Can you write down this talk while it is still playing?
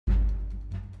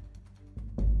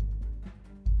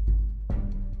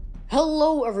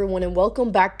Hello everyone and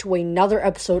welcome back to another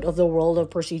episode of the World of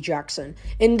Percy Jackson.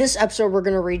 In this episode we're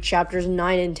going to read chapters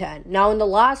 9 and 10. Now in the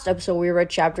last episode we read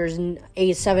chapters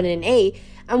 7 and 8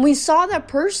 and we saw that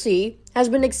Percy has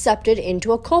been accepted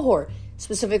into a cohort,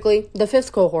 specifically the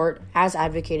 5th cohort as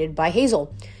advocated by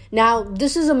Hazel. Now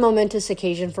this is a momentous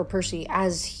occasion for Percy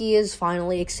as he is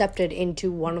finally accepted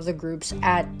into one of the groups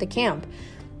at the camp.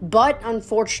 But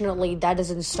unfortunately that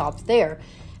doesn't stop there.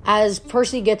 As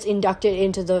Percy gets inducted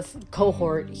into the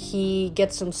cohort, he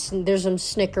gets there's some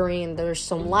snickering and there's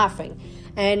some laughing.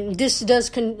 And this has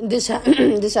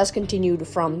continued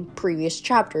from previous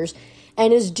chapters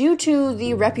and is due to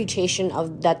the reputation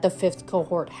that the 5th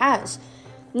cohort has.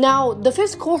 Now, the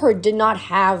 5th cohort did not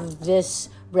have this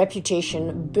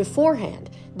reputation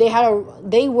beforehand.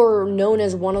 They were known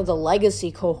as one of the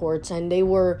legacy cohorts and they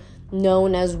were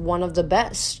known as one of the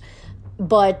best.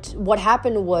 But what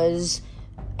happened was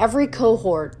every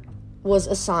cohort was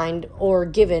assigned or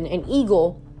given an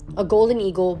eagle, a golden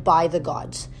eagle, by the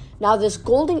gods. Now, this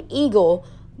golden eagle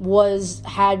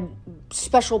had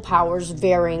special powers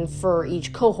varying for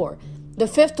each cohort. The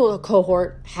 5th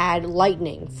cohort had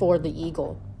lightning for the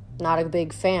eagle. Not a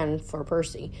big fan for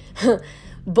Percy.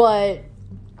 This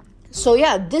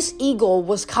eagle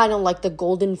was kind of like the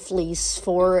golden fleece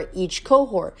for each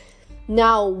cohort.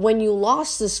 Now, when you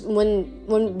lost this, when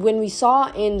we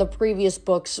saw in the previous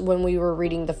books, when we were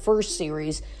reading the first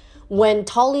series, when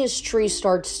Talia's tree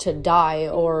starts to die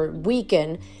or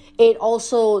weaken, it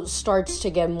also starts to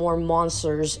get more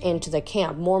monsters into the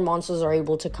camp. More monsters are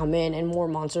able to come in and more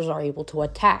monsters are able to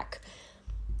attack.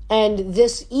 And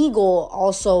this eagle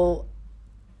also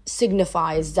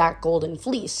signifies that golden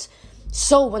fleece.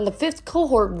 So when the 5th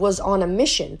cohort was on a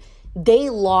mission, they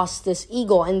lost this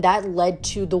eagle, and that led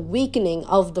to the weakening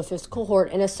of the 5th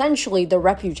cohort and essentially the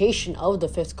reputation of the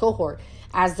 5th cohort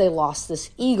as they lost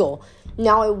this eagle.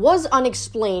 Now, it was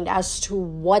unexplained as to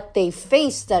what they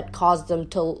faced that caused them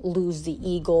to lose the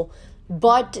eagle,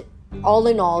 but all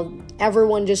in all,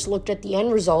 everyone just looked at the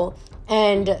end result,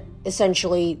 and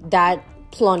essentially that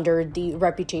plundered the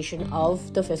reputation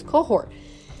of the 5th cohort.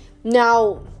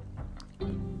 Now,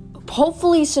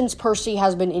 hopefully, since Percy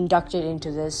has been inducted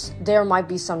into this, there might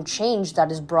be some change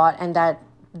that is brought and that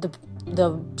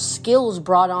the skills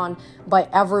brought on by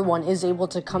everyone is able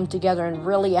to come together and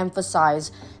really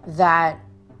emphasize that,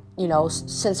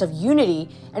 sense of unity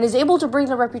and is able to bring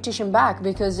the reputation back,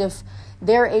 because if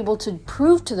they're able to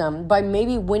prove to them by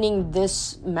maybe winning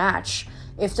this match,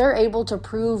 if they're able to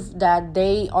prove that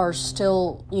they are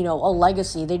still, a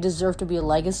legacy, they deserve to be a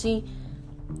legacy,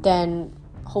 then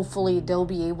hopefully they'll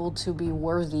be able to be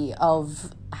worthy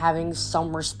of having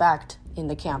some respect in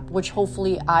the camp, which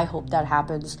I hope that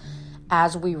happens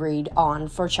as we read on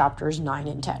for chapters 9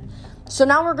 and 10. So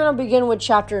now we're going to begin with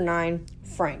chapter 9,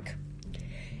 Frank.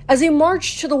 As he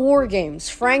marched to the war games,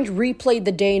 Frank replayed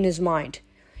the day in his mind.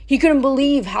 He couldn't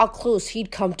believe how close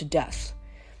he'd come to death.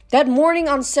 That morning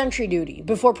on sentry duty,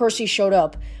 before Percy showed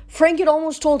up, Frank had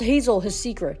almost told Hazel his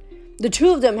secret. The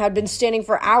two of them had been standing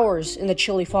for hours in the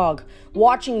chilly fog,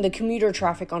 watching the commuter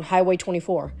traffic on Highway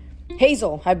 24.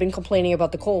 Hazel had been complaining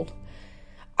about the cold.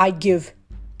 "I'd give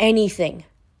anything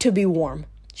to be warm,"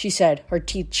 she said, her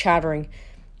teeth chattering.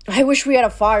 "I wish we had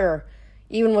a fire."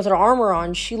 Even with her armor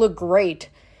on, she looked great.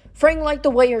 Frank liked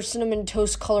the way her cinnamon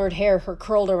toast-colored hair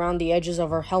curled around the edges of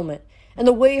her helmet, and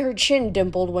the way her chin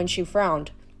dimpled when she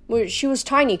frowned. She was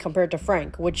tiny compared to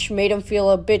Frank, which made him feel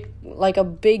a bit like a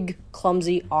big,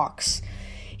 clumsy ox.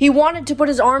 He wanted to put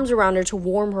his arms around her to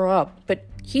warm her up, but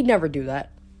he'd never do that.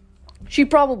 She'd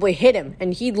probably hit him,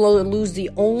 and he'd lose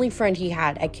the only friend he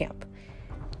had at camp.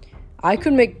 "I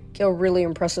could make a really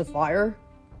impressive fire,"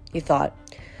 he thought.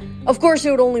 "Of course,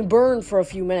 it would only burn for a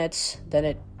few minutes,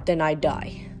 then I'd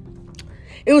die."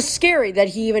 It was scary that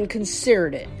he even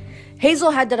considered it.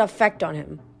 Hazel had that effect on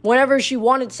him. Whenever she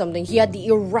wanted something, he had the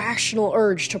irrational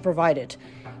urge to provide it.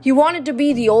 He wanted to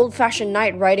be the old-fashioned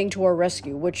knight riding to her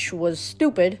rescue, which was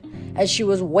stupid, as she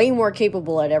was way more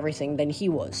capable at everything than he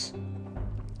was.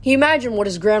 He imagined what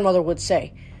his grandmother would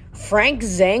say. "Frank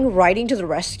Zhang riding to the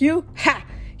rescue? Ha!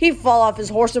 He'd fall off his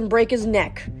horse and break his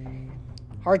neck."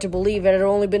 Hard to believe it had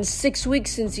only been 6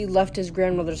 weeks since he left his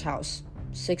grandmother's house.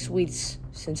 6 weeks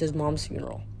since his mom's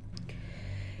funeral.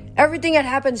 Everything had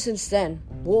happened since then.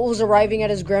 What was arriving at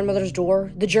his grandmother's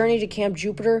door, the journey to Camp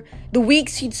Jupiter, the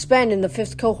weeks he'd spent in the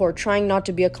 5th cohort trying not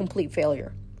to be a complete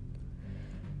failure.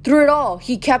 Through it all,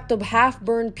 he kept a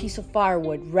half-burned piece of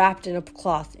firewood wrapped in a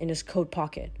cloth in his coat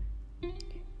pocket.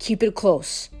 "Keep it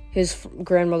close," his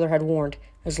grandmother had warned.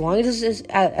 As long as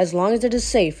it is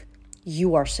safe,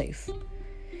 you are safe."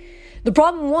 The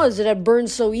problem was it had burned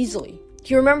so easily.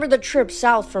 He remembered the trip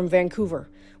south from Vancouver.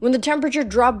 When the temperature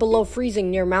dropped below freezing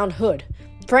near Mount Hood,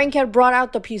 Frank had brought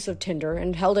out the piece of tinder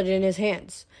and held it in his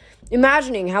hands,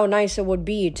 imagining how nice it would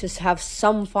be to have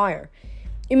some fire.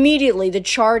 Immediately, the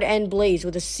charred end blazed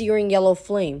with a searing yellow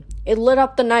flame. It lit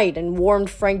up the night and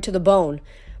warmed Frank to the bone,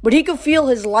 but he could feel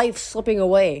his life slipping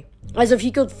away, as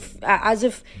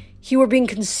if he were being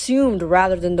consumed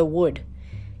rather than the wood.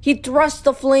 He thrust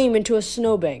the flame into a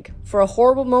snowbank. For a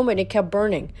horrible moment, it kept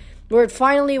burning, where it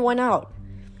finally went out.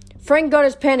 Frank got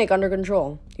his panic under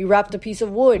control. He wrapped a piece of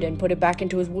wood and put it back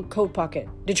into his coat pocket,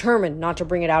 determined not to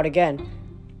bring it out again.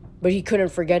 But he couldn't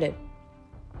forget it.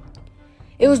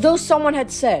 It was though someone had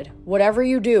said, "Whatever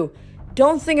you do,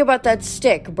 don't think about that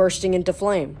stick bursting into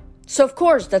flame." So of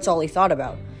course, that's all he thought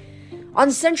about.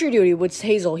 On sentry duty with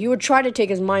Hazel, he would try to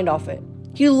take his mind off it.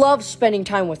 He loved spending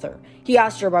time with her. He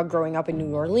asked her about growing up in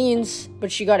New Orleans,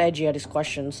 but she got edgy at his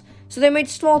questions, so they made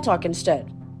small talk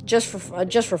instead, just for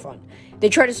fun. They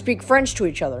tried to speak French to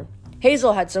each other.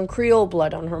 Hazel had some Creole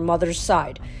blood on her mother's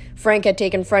side. Frank had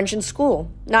taken French in school.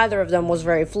 Neither of them was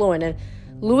very fluent, and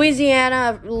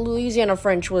Louisiana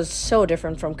French was so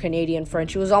different from Canadian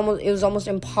French, it was almost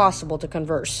impossible to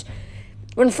converse.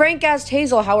 When Frank asked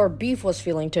Hazel how her beef was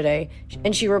feeling today,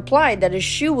 and she replied that his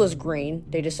shoe was green,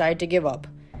 they decided to give up.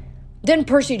 Then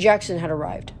Percy Jackson had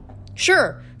arrived.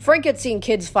 Sure, Frank had seen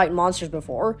kids fight monsters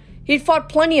before. He'd fought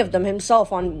plenty of them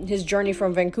himself on his journey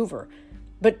from Vancouver.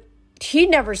 But he'd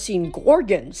never seen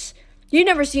Gorgons. He'd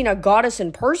never seen a goddess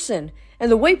in person.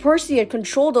 And the way Percy had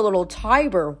controlled the little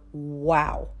Tiber,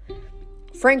 wow.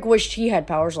 Frank wished he had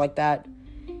powers like that.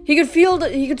 He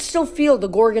could still feel the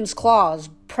Gorgon's claws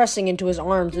pressing into his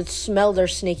arms and smell their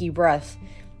snaky breath,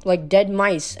 like dead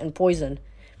mice and poison.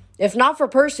 If not for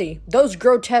Percy, those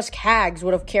grotesque hags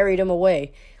would have carried him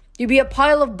away. He'd be a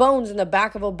pile of bones in the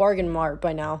back of a bargain mart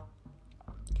by now.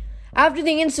 After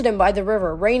the incident by the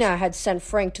river, Reyna had sent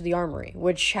Frank to the armory,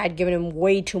 which had given him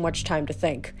way too much time to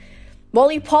think. While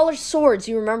he polished swords,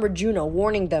 he remembered Juno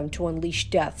warning them to unleash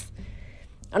death.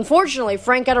 Unfortunately,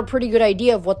 Frank had a pretty good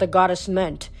idea of what the goddess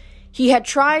meant. He had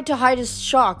tried to hide his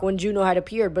shock when Juno had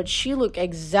appeared, but she looked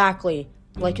exactly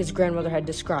like his grandmother had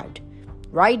described,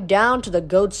 right down to the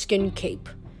goatskin cape.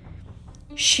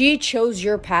 "She chose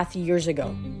your path years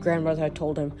ago," grandmother had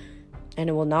told him, "and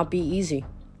it will not be easy."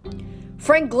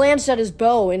 Frank glanced at his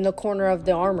bow in the corner of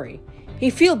the armory.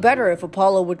 He'd feel better if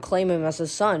Apollo would claim him as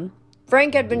his son.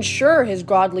 Frank had been sure his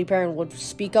godly parent would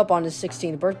speak up on his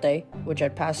 16th birthday, which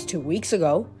had passed 2 weeks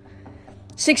ago.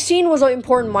 16 was an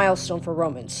important milestone for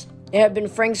Romans. It had been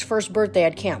Frank's first birthday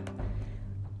at camp.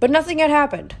 But nothing had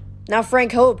happened. Now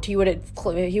Frank hoped he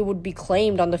would be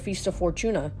claimed on the Feast of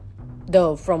Fortuna,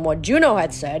 though from what Juno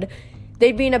had said,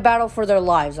 they'd be in a battle for their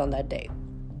lives on that day.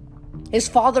 His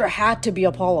father had to be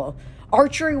Apollo.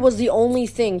 Archery was the only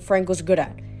thing Frank was good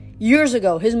at. Years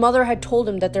ago, his mother had told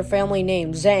him that their family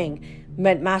name, Zhang,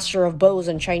 meant master of bows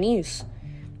in Chinese.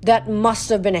 That must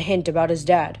have been a hint about his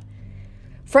dad.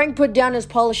 Frank put down his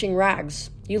polishing rags.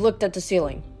 He looked at the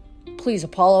ceiling. "Please,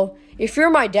 Apollo, if you're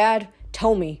my dad,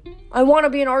 tell me. I want to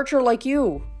be an archer like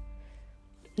you."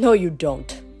 "No, you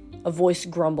don't," a voice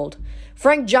grumbled.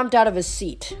 Frank jumped out of his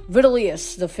seat.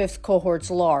 Vitellius, the 5th cohort's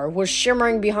Lar, was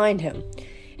shimmering behind him.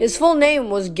 His full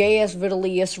name was Gaius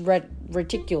Vitellius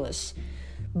Reticulus,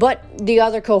 but the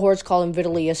other cohorts call him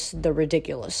Vitellius the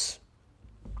Ridiculous.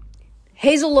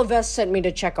 "Hazel Levesque sent me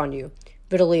to check on you,"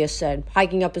 Vitellius said,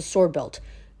 hiking up his sword belt.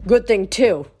 "Good thing,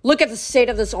 too. Look at the state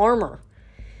of this armor."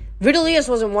 Vitellius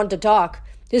wasn't one to talk.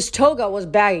 His toga was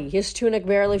baggy, his tunic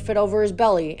barely fit over his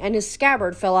belly, and his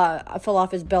scabbard fell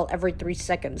off his belt every 3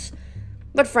 seconds.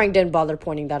 But Frank didn't bother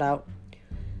pointing that out.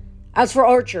 "As for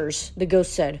archers," the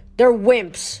ghost said, "they're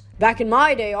wimps. Back in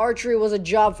my day, archery was a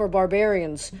job for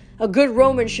barbarians. A good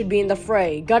Roman should be in the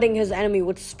fray, gutting his enemy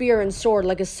with spear and sword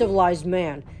like a civilized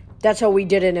man. That's how we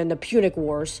did it in the Punic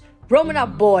Wars. Roman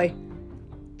up, boy."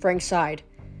 Frank sighed.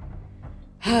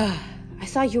 "I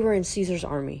thought you were in Caesar's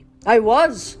army." "I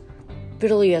was."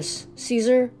 "Vitellius,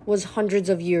 Caesar was hundreds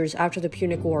of years after the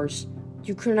Punic Wars.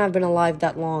 You couldn't have been alive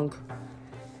that long."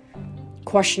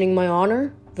 "Questioning my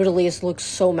honor?" Vitellius looked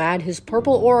so mad, his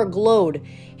purple aura glowed.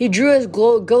 He drew his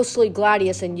ghostly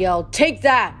gladius and yelled, "Take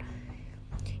that!"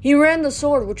 He ran the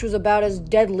sword, which was about as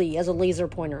deadly as a laser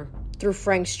pointer, through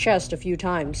Frank's chest a few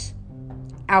times.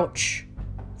 "Ouch,"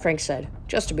 Frank said,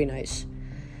 just to be nice.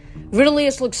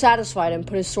 Vitellius looked satisfied and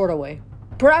put his sword away.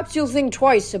 "Perhaps you'll think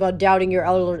twice about doubting your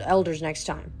elders next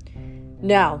time.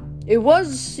 Now, it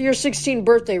was your 16th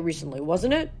birthday recently,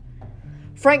 wasn't it?"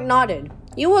 Frank nodded.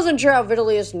 He wasn't sure how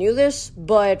Vitellius knew this,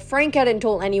 but Frank hadn't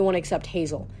told anyone except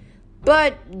Hazel.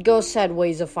 But ghosts had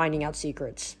ways of finding out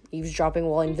secrets. Eavesdropping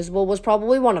while invisible was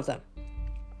probably one of them.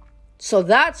 So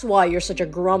that's why you're such a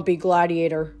grumpy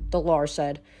gladiator, the Lar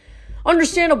said.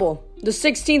 Understandable. The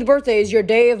 16th birthday is your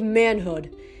day of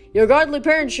manhood. Your godly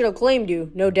parents should have claimed you,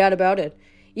 no doubt about it.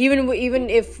 Even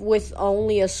if with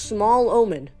only a small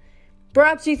omen.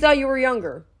 Perhaps he thought you were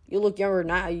younger. You look younger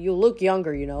now. You look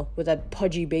younger, with that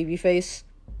pudgy baby face.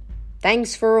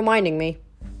 Thanks for reminding me,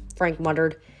 Frank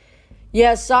muttered.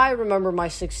 Yes, I remember my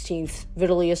 16th,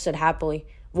 Vitellius said happily.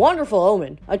 Wonderful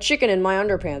omen. A chicken in my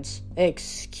underpants.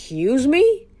 Excuse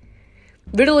me?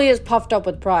 Vitellius puffed up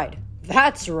with pride.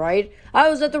 That's right. I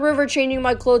was at the river changing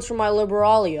my clothes for my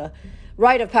liberalia.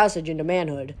 Rite of passage into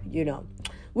manhood,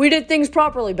 We did things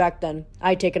properly back then.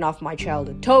 I'd taken off my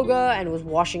childhood toga and was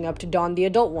washing up to don the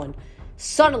adult one.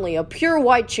 Suddenly, a pure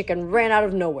white chicken ran out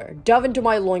of nowhere, dove into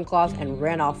my loincloth, and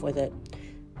ran off with it.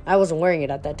 I wasn't wearing it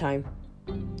at that time.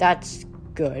 That's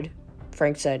good,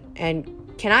 Frank said. And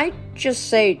can I just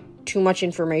say too much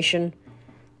information?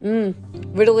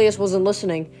 Vitellius wasn't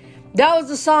listening. That was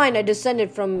the sign I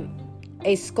descended from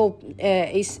Aesculapius,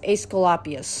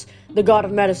 the god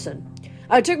of medicine.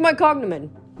 I took my cognomen,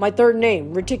 my third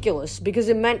name, Reticulus, because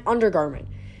it meant undergarment,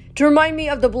 to remind me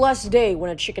of the blessed day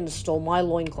when a chicken stole my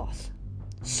loincloth.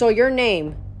 So your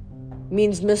name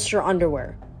means Mr.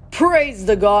 Underwear. Praise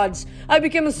the gods! I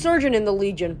became a surgeon in the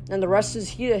Legion, and the rest is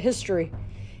history.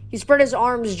 He spread his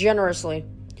arms generously.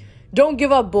 Don't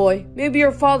give up, boy. Maybe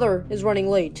your father is running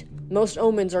late. Most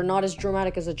omens are not as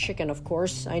dramatic as a chicken, of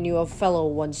course. I knew a fellow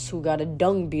once who got a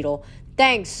dung beetle.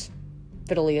 Thanks,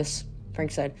 Vitellius,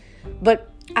 Frank said.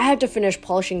 But I have to finish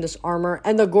polishing this armor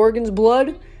and the Gorgon's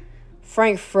blood.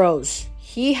 Frank froze.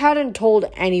 He hadn't told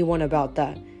anyone about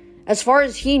that. As far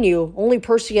as he knew, only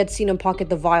Percy had seen him pocket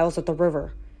the vials at the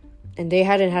river, and they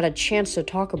hadn't had a chance to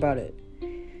talk about it.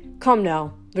 Come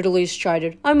now, Vitellius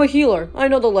chided. I'm a healer. I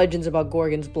know the legends about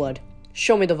Gorgon's blood.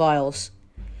 Show me the vials.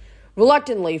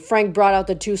 Reluctantly, Frank brought out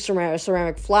the two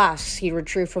ceramic flasks he'd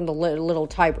retrieved from the little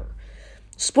Tiber.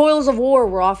 Spoils of war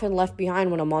were often left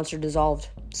behind when a monster dissolved,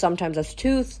 sometimes a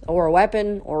tooth, or a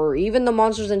weapon, or even the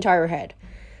monster's entire head.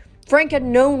 Frank had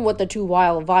known what the two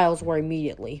vials were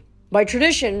immediately. By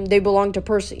tradition, they belonged to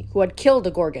Percy, who had killed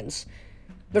the Gorgons.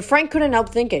 But Frank couldn't help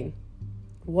thinking,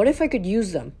 what if I could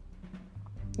use them?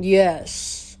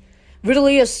 Yes.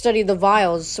 Vitellius studied the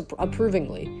vials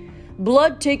approvingly.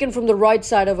 Blood taken from the right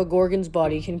side of a Gorgon's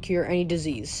body can cure any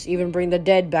disease, even bring the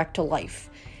dead back to life.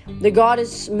 The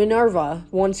goddess Minerva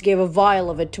once gave a vial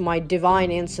of it to my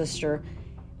divine ancestor,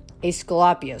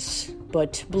 Aesculapius,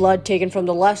 but blood taken from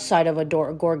the left side of a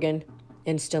Gorgon,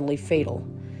 instantly fatal.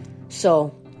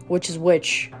 So, which is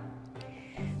which?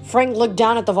 Frank looked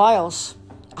down at the vials.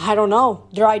 I don't know.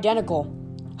 They're identical.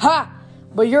 Ha!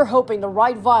 But you're hoping the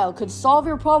right vial could solve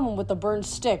your problem with the burned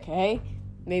stick, eh?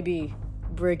 Maybe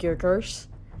break your curse?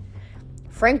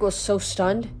 Frank was so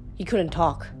stunned, he couldn't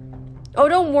talk. Oh,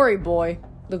 don't worry, boy,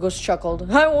 the ghost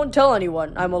chuckled. I won't tell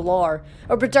anyone. I'm a Lar,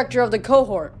 a protector of the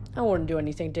cohort. I wouldn't do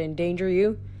anything to endanger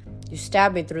you. You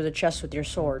stabbed me through the chest with your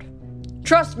sword.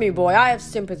 Trust me, boy, I have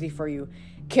sympathy for you.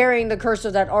 Carrying the curse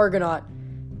of that Argonaut.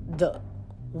 The...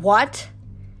 what?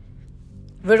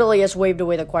 Vitellius waved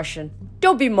away the question.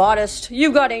 Don't be modest.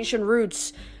 You've got ancient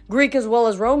roots, Greek as well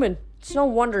as Roman. It's no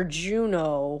wonder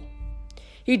Juno...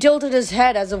 He tilted his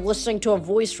head as if listening to a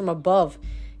voice from above.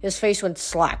 His face went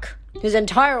slack. His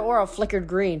entire aura flickered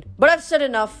green. But I've said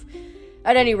enough.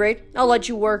 At any rate, I'll let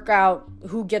you work out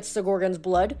who gets the Gorgon's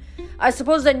blood. I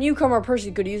suppose that newcomer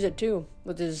Percy could use it too,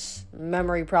 with his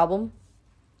memory problem.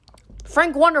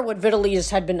 Frank wondered what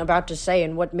Vitellius had been about to say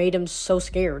and what made him so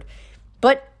scared.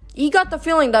 But he got the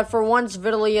feeling that for once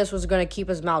Vitellius was going to keep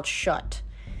his mouth shut.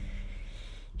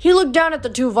 He looked down at the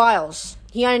two vials.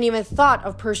 He hadn't even thought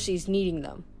of Percy's needing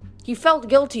them. He felt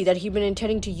guilty that he'd been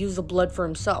intending to use the blood for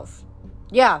himself.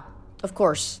 Yeah, of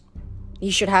course. He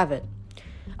should have it.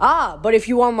 Ah, but if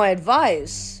you want my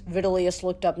advice, Vitellius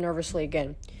looked up nervously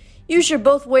again. You should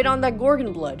both wait on that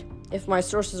Gorgon blood. If my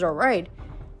sources are right,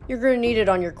 you're going to need it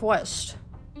on your quest.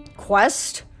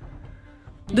 Quest?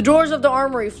 The doors of the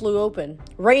armory flew open.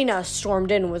 Reyna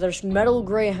stormed in with her metal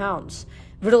gray hounds.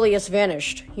 Vitellius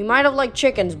vanished. He might have liked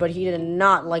chickens, but he did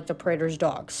not like the praetor's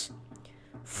dogs.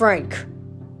 Frank.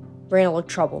 Reyna looked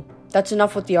troubled. That's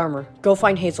enough with the armor. Go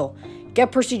find Hazel.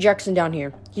 Get Percy Jackson down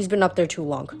here. He's been up there too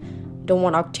long. Don't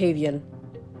want Octavian.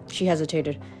 She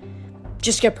hesitated.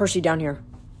 Just get Percy down here.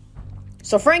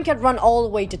 So Frank had run all the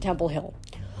way to Temple Hill.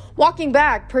 Walking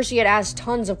back, Percy had asked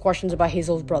tons of questions about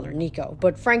Hazel's brother, Nico,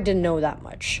 but Frank didn't know that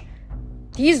much.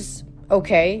 He's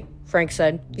okay, Frank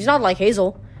said. He's not like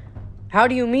Hazel. How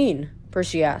do you mean?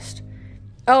 Percy asked.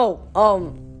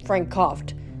 Frank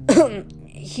coughed.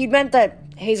 He meant that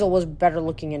Hazel was better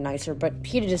looking and nicer, but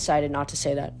he decided not to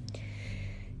say that.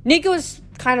 Nico is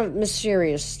kind of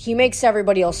mysterious. He makes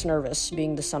everybody else nervous,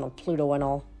 being the son of Pluto and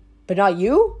all. But not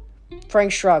you?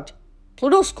 Frank shrugged.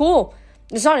 Pluto's cool.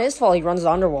 It's not his fault he runs the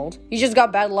underworld. He just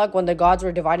got bad luck when the gods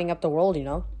were dividing up the world, you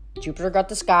know? Jupiter got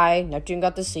the sky, Neptune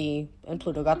got the sea, and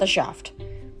Pluto got the shaft.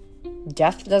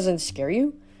 Death doesn't scare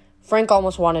you? Frank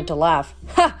almost wanted to laugh.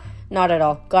 Ha! Not at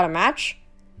all. Got a match?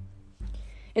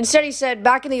 Instead, he said,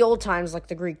 back in the old times, like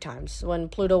the Greek times, when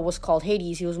Pluto was called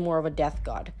Hades, he was more of a death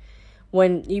god.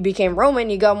 When he became Roman,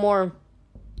 he got more,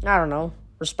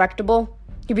 respectable.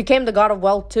 He became the god of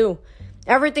wealth, too.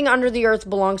 Everything under the earth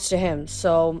belongs to him,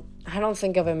 so I don't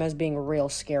think of him as being real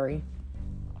scary.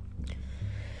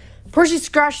 Percy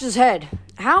scratched his head.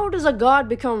 How does a god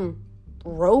become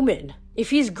Roman? If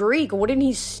he's Greek, wouldn't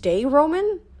he stay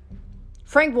Roman?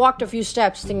 Frank walked a few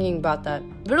steps thinking about that.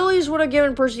 Vitalis would have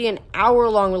given Percy an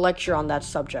hour-long lecture on that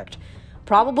subject,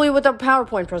 probably with a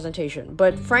PowerPoint presentation,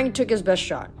 but Frank took his best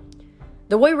shot.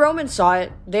 The way Romans saw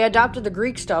it, they adopted the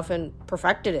Greek stuff and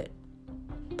perfected it.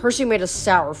 Percy made a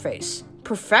sour face.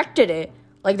 Perfected it?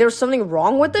 Like there was something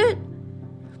wrong with it?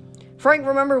 Frank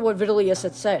remembered what Vitellius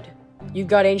had said. You've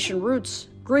got ancient roots,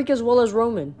 Greek as well as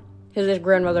Roman. His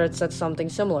grandmother had said something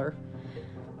similar.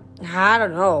 I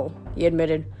don't know, he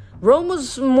admitted. Rome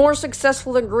was more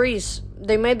successful than Greece.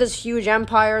 They made this huge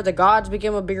empire, the gods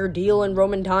became a bigger deal in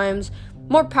Roman times,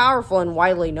 more powerful and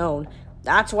widely known.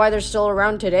 That's why they're still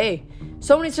around today.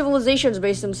 So many civilizations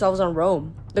based themselves on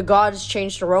Rome. The gods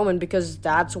changed to Roman because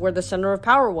that's where the center of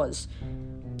power was.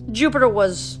 Jupiter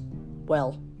was,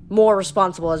 more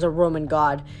responsible as a Roman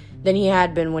god than he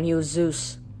had been when he was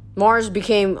Zeus. Mars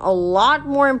became a lot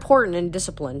more important and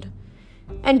disciplined.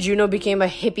 And Juno became a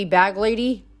hippie bag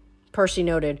lady? Percy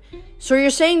noted. So you're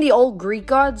saying the old Greek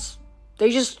gods, they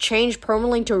just changed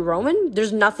permanently to Roman?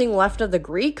 There's nothing left of the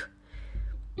Greek?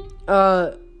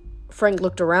 Frank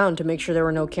looked around to make sure there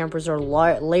were no campers or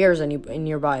layers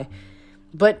nearby.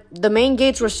 But the main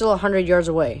gates were still 100 yards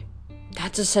away.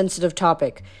 That's a sensitive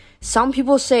topic. Some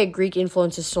people say Greek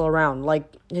influence is still around, like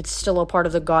it's still a part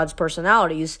of the gods'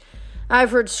 personalities.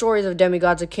 I've heard stories of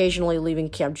demigods occasionally leaving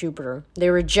Camp Jupiter. They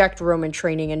reject Roman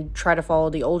training and try to follow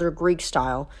the older Greek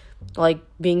style, like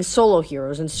being solo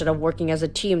heroes instead of working as a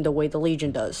team the way the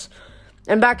Legion does.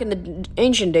 And back in the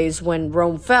ancient days when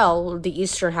Rome fell, the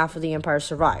eastern half of the empire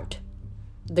survived.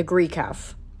 The Greek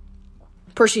half.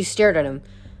 Percy stared at him.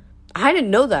 I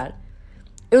didn't know that.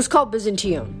 It was called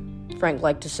Byzantium, Frank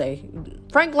liked to say.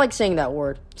 Frank liked saying that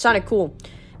word. It sounded cool.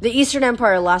 The Eastern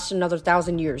Empire lasted another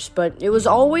 1,000 years, but it was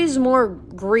always more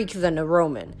Greek than a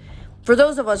Roman. For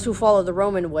those of us who follow the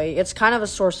Roman way, it's kind of a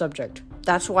sore subject.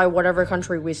 That's why whatever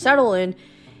country we settle in,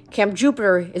 Camp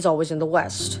Jupiter is always in the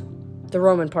west, the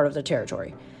Roman part of the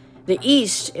territory. The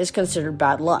east is considered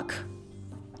bad luck.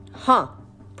 Huh,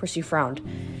 Percy frowned.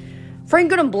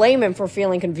 Frank couldn't blame him for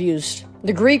feeling confused.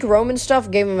 The Greek-Roman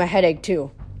stuff gave him a headache,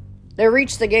 too. They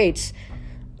reached the gates.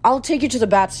 I'll take you to the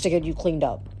bats to get you cleaned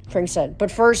up, Frank said.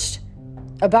 But first,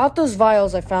 about those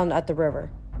vials I found at the river.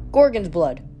 Gorgon's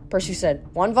blood, Percy said.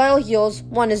 One vial heals,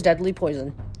 one is deadly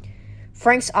poison.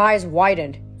 Frank's eyes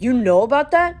widened. You know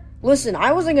about that? Listen,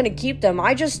 I wasn't going to keep them.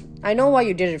 I know why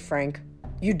you did it, Frank.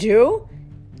 You do?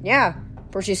 Yeah,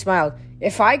 Percy smiled.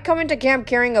 If I'd come into camp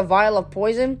carrying a vial of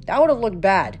poison, that would have looked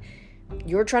bad.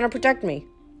 You were trying to protect me.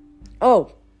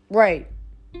 Oh, right.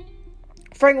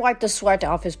 Frank wiped the sweat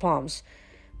off his palms.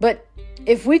 But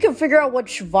if we could figure out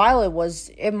which vial it was,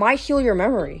 it might heal your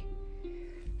memory.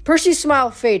 Percy's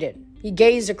smile faded. He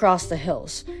gazed across the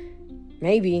hills.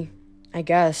 Maybe, I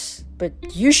guess,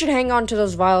 but you should hang on to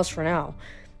those vials for now.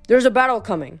 There's a battle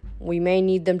coming. We may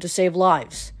need them to save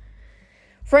lives.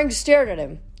 Frank stared at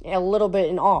him, a little bit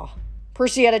in awe.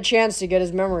 Percy had a chance to get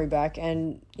his memory back,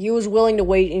 and he was willing to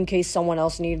wait in case someone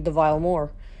else needed the vial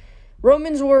more.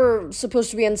 Romans were supposed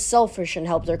to be unselfish and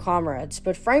help their comrades,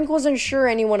 but Frank wasn't sure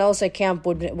anyone else at camp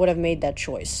would have made that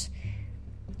choice.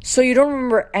 So you don't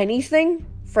remember anything?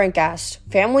 Frank asked.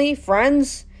 Family?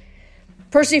 Friends?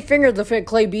 Percy fingered the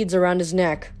clay beads around his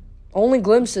neck. Only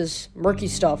glimpses. Murky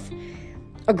stuff.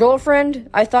 A girlfriend?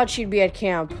 I thought she'd be at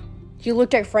camp. He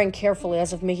looked at Frank carefully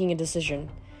as if making a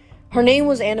decision. Her name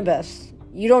was Annabeth.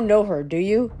 You don't know her, do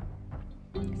you?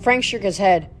 Frank shook his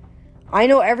head. I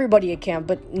know everybody at camp,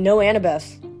 but no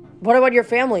Annabeth. What about your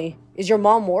family? Is your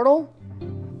mom mortal?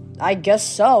 I guess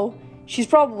so. She's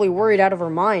probably worried out of her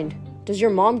mind. Does your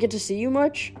mom get to see you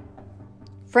much?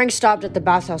 Frank stopped at the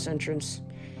bathhouse entrance.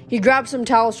 He grabbed some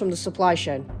towels from the supply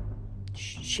shed.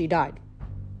 She died.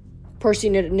 Percy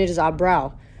knit his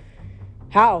eyebrow.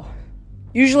 How?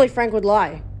 Usually Frank would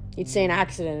lie. He'd say an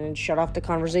accident and shut off the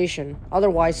conversation.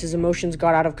 Otherwise, his emotions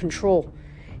got out of control.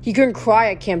 He couldn't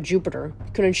cry at Camp Jupiter.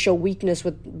 He couldn't show weakness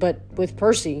with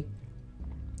Percy.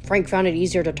 Frank found it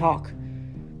easier to talk.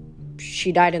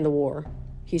 She died in the war,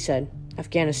 he said.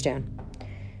 Afghanistan.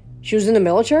 She was in the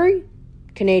military?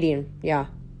 Canadian, yeah.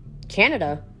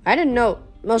 Canada? I didn't know.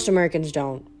 Most Americans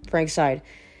don't, Frank sighed.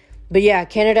 But yeah,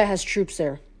 Canada has troops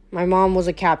there. My mom was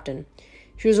a captain.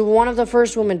 She was one of the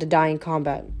first women to die in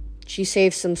combat. She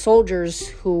saved some soldiers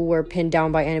who were pinned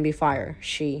down by enemy fire.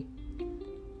 She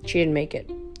didn't make it.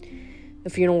 The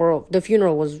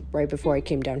funeral was right before I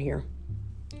came down here.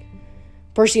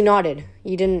 Percy nodded.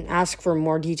 He didn't ask for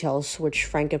more details, which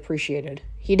Frank appreciated.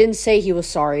 He didn't say he was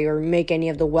sorry or make any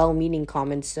of the well-meaning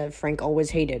comments that Frank always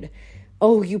hated.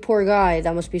 Oh, you poor guy,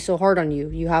 that must be so hard on you.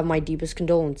 You have my deepest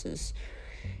condolences.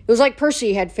 It was like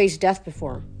Percy had faced death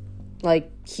before.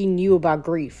 Like he knew about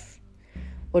grief.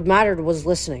 What mattered was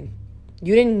listening.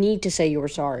 You didn't need to say you were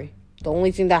sorry. The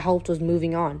only thing that helped was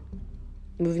moving on.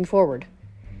 Moving forward.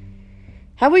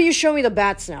 How about you show me the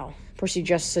bats now? Percy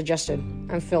just suggested.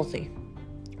 I'm filthy.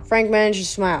 Frank managed to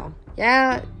smile.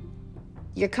 Yeah,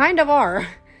 you kind of are.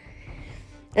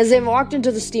 As they walked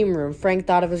into the steam room, Frank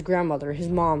thought of his grandmother, his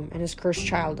mom, and his cursed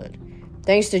childhood.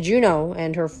 Thanks to Juno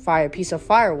and her piece of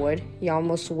firewood, he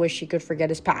almost wished he could forget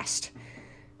his past.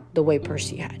 The way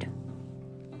Percy had.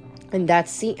 And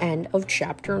that's the end of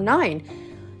chapter 9.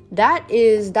 That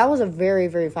was a very,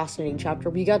 very fascinating chapter.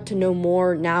 We got to know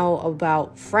more now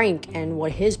about Frank and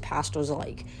what his past was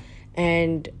like.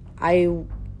 And I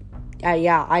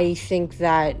think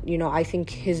that, I think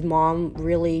his mom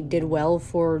really did well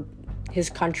for his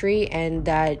country, and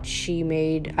that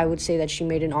I would say that she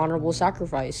made an honorable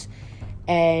sacrifice.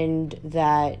 And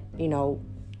that,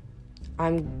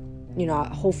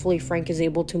 hopefully Frank is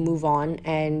able to move on,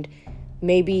 and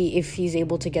maybe if he's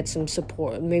able to get some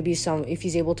support, if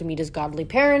he's able to meet his godly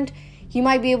parent, he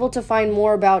might be able to find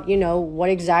more about, what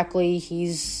exactly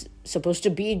he's supposed to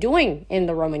be doing in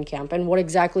the Roman camp and what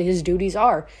exactly his duties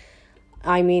are.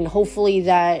 I mean, hopefully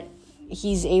that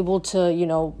he's able to,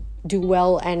 do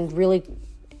well and really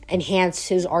enhance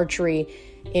his archery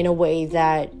in a way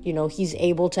that, he's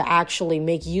able to actually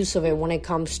make use of it when it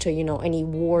comes to, any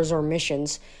wars or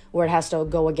missions where it has to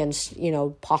go against,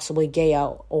 possibly Gaia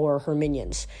or her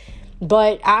minions.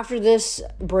 But after this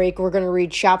break, we're going to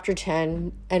read chapter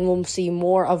 10, and we'll see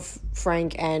more of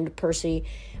Frank and Percy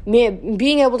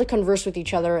being able to converse with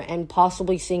each other, and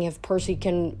possibly seeing if Percy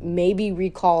can maybe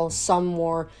recall some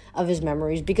more of his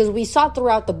memories. Because we saw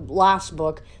throughout the last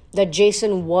book that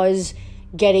Jason was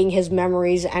getting his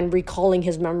memories and recalling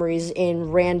his memories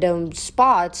in random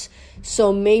spots.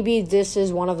 So maybe this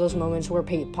is one of those moments where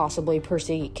possibly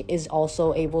Percy is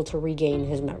also able to regain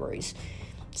his memories.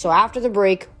 So after the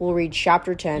break, we'll read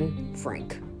chapter 10,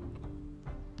 Frank.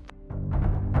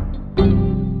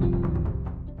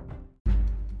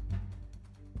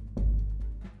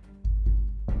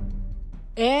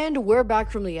 And we're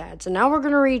back from the ads, and now we're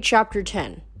going to read chapter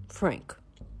 10, Frank.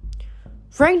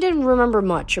 Frank didn't remember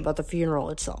much about the funeral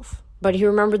itself, but he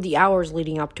remembered the hours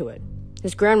leading up to it.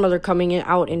 His grandmother coming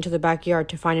out into the backyard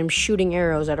to find him shooting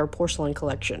arrows at her porcelain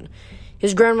collection.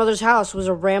 His grandmother's house was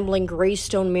a rambling gray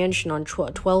stone mansion on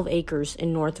 12 acres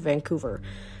in North Vancouver.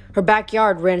 Her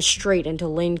backyard ran straight into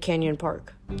Lane Canyon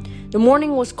Park. The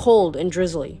morning was cold and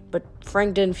drizzly, but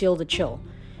Frank didn't feel the chill.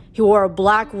 He wore a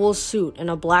black wool suit and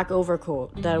a black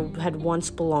overcoat that had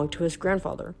once belonged to his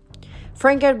grandfather.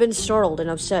 Frank had been startled and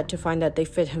upset to find that they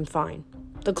fit him fine.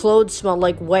 The clothes smelled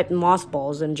like wet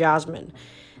mothballs and jasmine.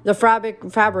 The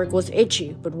fabric was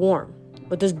itchy but warm.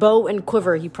 With his bow and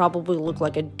quiver, he probably looked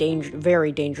like a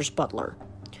very dangerous butler.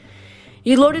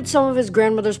 He loaded some of his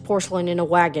grandmother's porcelain in a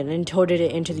wagon and toted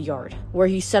it into the yard, where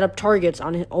he set up targets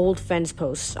on his old fence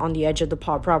posts on the edge of the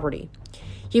property.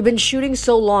 He'd been shooting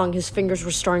so long his fingers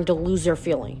were starting to lose their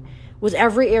feeling. With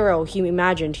every arrow, he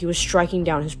imagined he was striking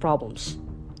down his problems.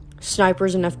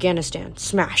 Snipers in Afghanistan.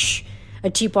 Smash! A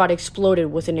teapot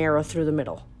exploded with an arrow through the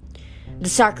middle. The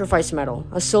sacrifice medal,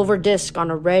 a silver disc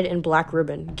on a red and black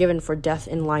ribbon, given for death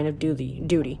in line of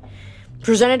duty.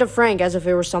 Presented to Frank as if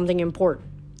it were something important,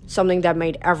 something that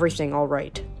made everything all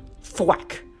right.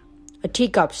 Thwack! A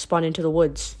teacup spun into the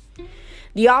woods.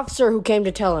 The officer who came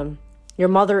to tell him, "Your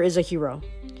mother is a hero.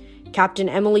 Captain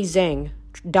Emily Zhang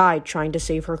died trying to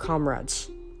save her comrades."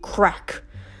 Crack!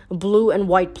 A blue and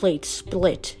white plate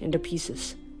split into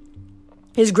pieces.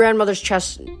 His grandmother's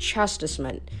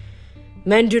chastisement.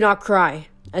 "Men do not cry,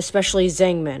 especially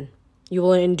Zhang men. You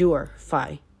will endure,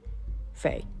 Fei.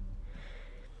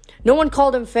 No one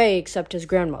called him Fei except his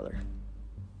grandmother.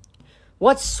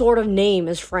 "What sort of name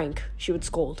is Frank?" she would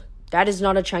scold. "That is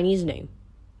not a Chinese name."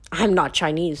 "I'm not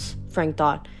Chinese," Frank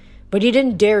thought, but he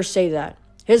didn't dare say that.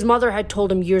 His mother had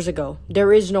told him years ago,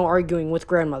 there is no arguing with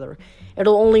grandmother.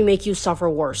 It'll only make you suffer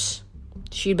worse.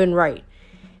 She'd been right.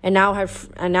 And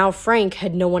now Frank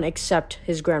had no one except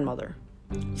his grandmother.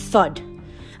 Thud.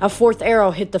 A fourth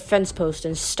arrow hit the fence post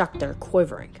and stuck there,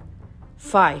 quivering.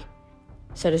 "Fie,"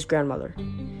 said his grandmother.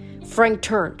 Frank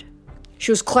turned.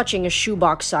 She was clutching a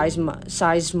shoebox-sized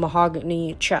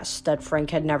mahogany chest that Frank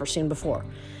had never seen before.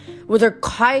 With her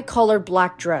high-colored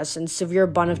black dress and severe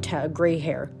bun of gray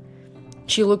hair,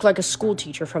 she looked like a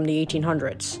schoolteacher from the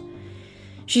 1800s.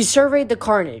 She surveyed the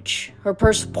carnage, her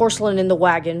porcelain in the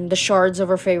wagon, the shards of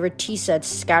her favorite tea sets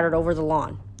scattered over the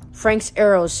lawn. Frank's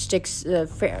arrows sticking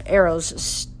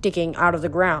out of the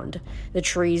ground, the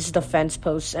trees, the fence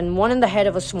posts, and one in the head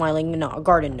of a smiling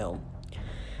garden gnome.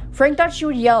 Frank thought she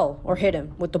would yell or hit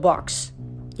him with the box.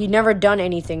 He'd never done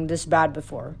anything this bad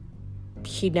before.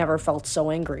 He'd never felt so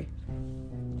angry.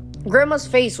 Grandma's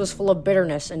face was full of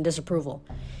bitterness and disapproval.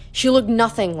 She looked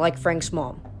nothing like Frank's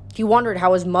mom. He wondered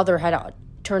how his mother had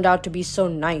turned out to be so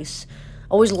nice,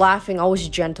 always laughing, always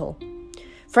gentle.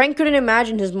 Frank couldn't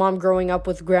imagine his mom growing up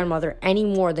with grandmother any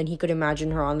more than he could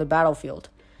imagine her on the battlefield,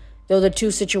 though the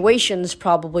two situations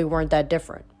probably weren't that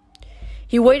different.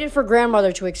 He waited for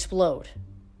grandmother to explode.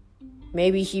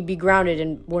 Maybe he'd be grounded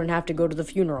and wouldn't have to go to the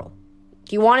funeral.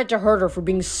 He wanted to hurt her for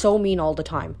being so mean all the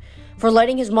time, for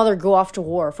letting his mother go off to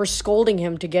war, for scolding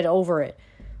him to get over it.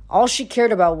 All she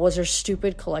cared about was her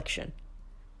stupid collection.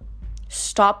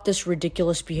 "Stop this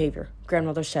ridiculous behavior,"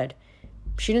 grandmother said.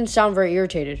 She didn't sound very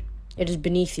irritated. "It is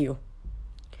beneath you."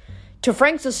 To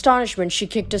Frank's astonishment, she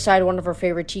kicked aside one of her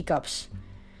favorite teacups.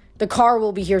 "The car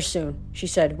will be here soon," she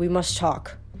said. "We must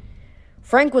talk."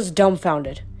 Frank was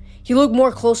dumbfounded. He looked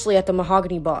more closely at the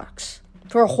mahogany box.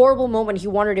 For a horrible moment, he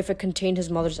wondered if it contained his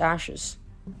mother's ashes.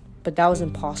 But that was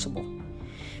impossible.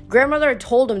 Grandmother had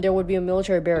told him there would be a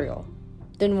military burial.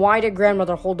 Then why did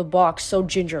grandmother hold the box so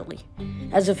gingerly,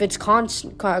 as if its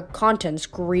contents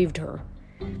grieved her?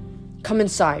 "Come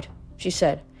inside," she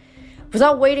said.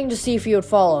 Without waiting to see if he would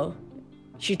follow,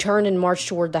 she turned and marched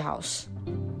toward the house.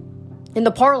 In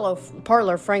the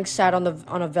parlor, Frank sat on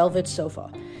a velvet sofa,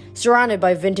 surrounded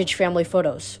by vintage family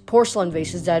photos, porcelain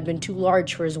vases that had been too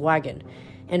large for his wagon,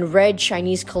 and red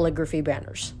Chinese calligraphy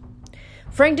banners.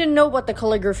 Frank didn't know what the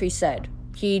calligraphy said.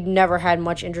 He'd never had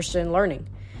much interest in learning.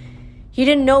 He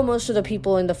didn't know most of the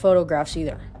people in the photographs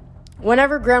either.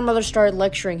 Whenever grandmother started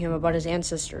lecturing him about his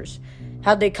ancestors,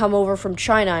 how they come over from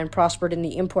China and prospered in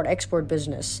the import-export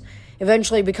business,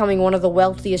 eventually becoming one of the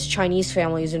wealthiest Chinese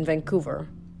families in Vancouver,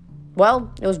 well,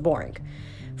 it was boring.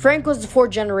 Frank was the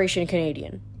fourth-generation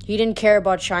Canadian. He didn't care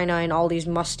about China and all these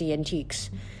musty antiques.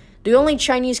 The only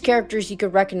Chinese characters he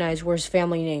could recognize were his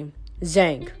family name,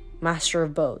 Zhang, Master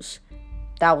of Bows.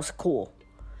 That was cool.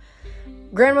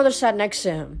 Grandmother sat next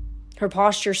to him, her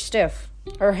posture stiff,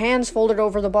 her hands folded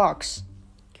over the box.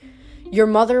 "Your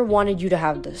mother wanted you to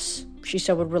have this," she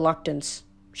said with reluctance.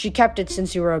 "She kept it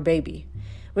since you were a baby.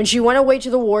 When she went away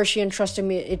to the war, she entrusted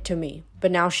it to me,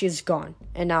 but now she is gone,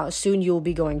 and now soon you will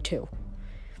be going too."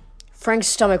 Frank's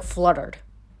stomach fluttered.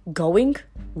 "Going?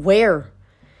 Where?"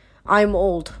 "I'm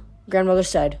old," grandmother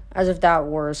said, as if that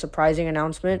were a surprising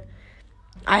announcement.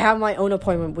 "I have my own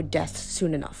appointment with death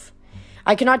soon enough.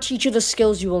 I cannot teach you the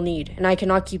skills you will need, and I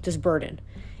cannot keep this burden.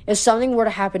 If something were to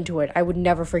happen to it, I would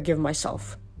never forgive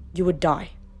myself. You would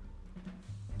die."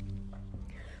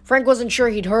 Frank wasn't sure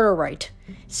he'd heard her right.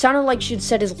 It sounded like she'd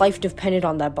said his life depended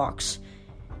on that box.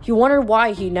 He wondered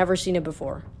why he'd never seen it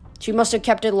before. She must have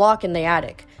kept it locked in the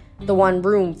attic, the one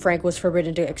room Frank was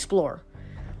forbidden to explore.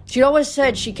 She'd always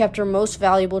said she kept her most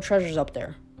valuable treasures up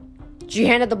there. She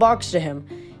handed the box to him.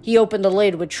 He opened the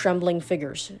lid with trembling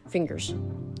fingers.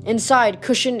 Inside,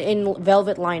 cushioned in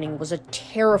velvet lining, was a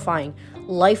terrifying,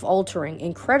 life-altering,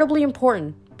 incredibly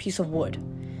important piece of wood.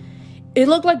 It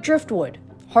looked like driftwood,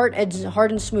 hard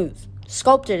and smooth,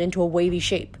 sculpted into a wavy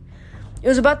shape. It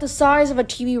was about the size of a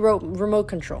TV remote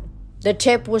control. The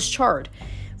tip was charred.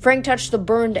 Frank touched the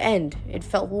burned end. It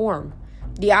felt warm.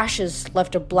 The ashes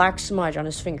left a black smudge on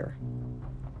his finger.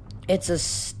 "It's a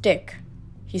stick,"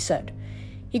 he said.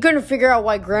 He couldn't figure out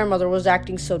why grandmother was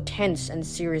acting so tense and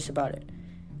serious about it.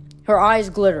 Her eyes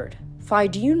glittered. "Fi,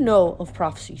 do you know of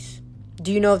prophecies?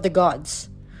 Do you know of the gods?"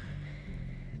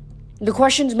 The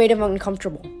questions made him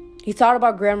uncomfortable. He thought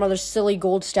about grandmother's silly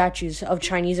gold statues of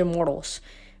Chinese immortals,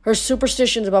 her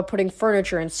superstitions about putting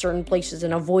furniture in certain places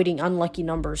and avoiding unlucky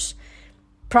numbers.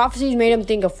 Prophecies made him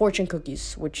think of fortune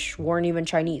cookies, which weren't even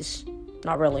Chinese.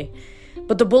 Not really.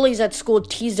 But the bullies at school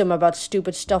teased him about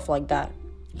stupid stuff like that.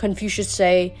 Confucius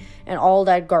say, and all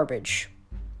that garbage.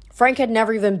 Frank had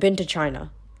never even been to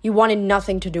China. He wanted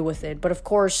nothing to do with it, but of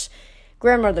course,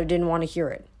 grandmother didn't want to hear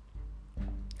it.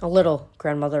 A little,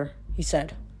 grandmother, he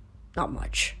said. Not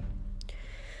much.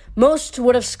 Most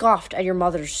would have scoffed at your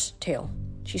mother's tale,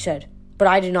 she said, but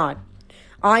I do not.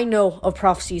 I know of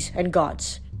prophecies and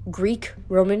gods. Greek,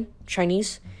 Roman,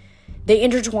 Chinese. They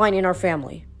intertwine in our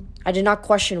family. I did not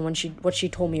question what she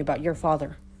told me about your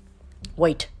father.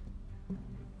 Wait.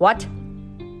 What?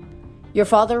 Your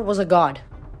father was a god,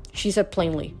 she said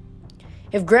plainly.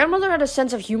 If grandmother had a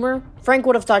sense of humor, Frank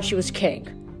would have thought she was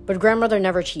kidding, but grandmother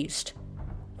never teased.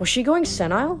 Was she going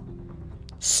senile?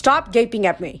 Stop gaping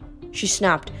at me, she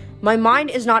snapped. My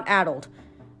mind is not addled.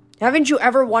 Haven't you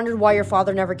ever wondered why your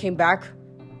father never came back?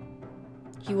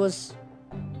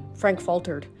 Frank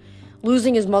faltered.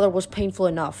 Losing his mother was painful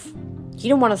enough. He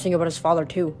didn't want to think about his father,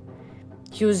 too.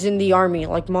 He was in the army,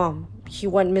 like Mom. He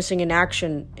went missing in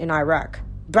action in Iraq.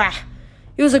 Bah!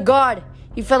 He was a god.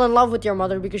 He fell in love with your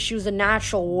mother because she was a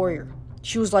natural warrior.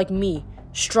 She was like me.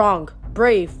 Strong,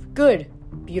 brave, good,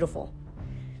 beautiful.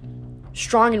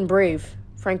 Strong and brave,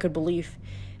 Frank could believe.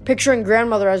 Picturing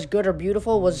grandmother as good or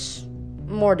beautiful was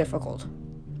more difficult.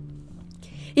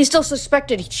 He still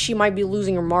suspected she might be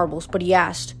losing her marbles, but he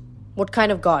asked, what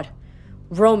kind of god?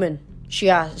 Roman, she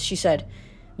said.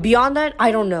 Beyond that,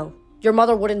 I don't know. Your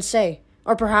mother wouldn't say,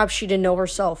 or perhaps she didn't know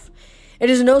herself. It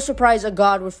is no surprise a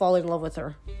god would fall in love with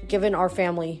her. Given our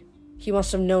family, he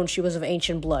must have known she was of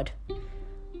ancient blood.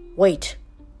 Wait,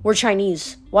 we're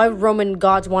Chinese. Why would Roman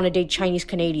gods want to date Chinese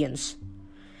Canadians?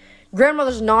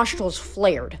 Grandmother's nostrils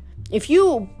flared. If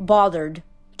you bothered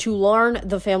to learn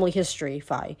the family history,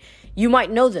 Phi, you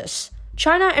might know this.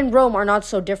 China and Rome are not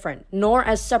so different, nor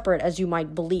as separate as you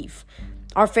might believe.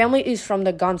 Our family is from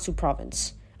the Gansu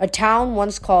province, a town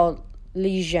once called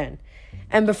Lijian.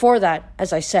 And before that,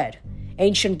 as I said,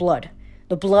 ancient blood,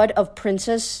 the blood of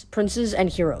princes and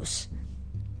heroes.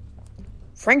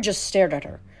 Frank just stared at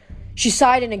her. She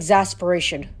sighed in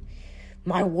exasperation.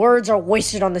 My words are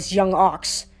wasted on this young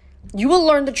ox. You will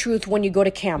learn the truth when you go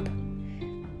to camp.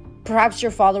 Perhaps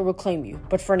your father will claim you,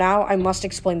 but for now I must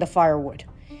explain the firewood.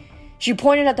 She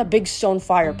pointed at the big stone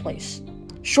fireplace.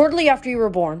 Shortly after you were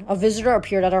born, a visitor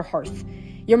appeared at our hearth.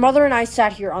 Your mother and I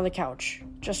sat here on the couch,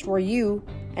 just where you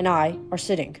and I are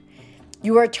sitting.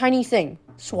 You were a tiny thing,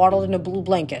 swaddled in a blue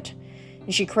blanket,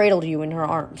 and she cradled you in her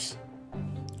arms.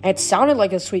 It sounded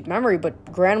like a sweet memory,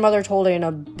 but grandmother told it in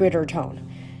a bitter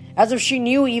tone, as if she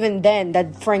knew even then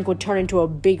that Frank would turn into a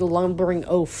big lumbering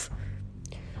oaf.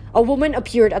 A woman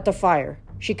appeared at the fire,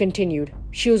 she continued.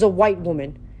 She was a white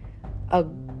woman, a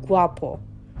guapo,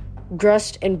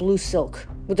 dressed in blue silk,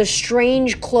 with a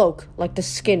strange cloak like the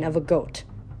skin of a goat.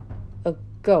 A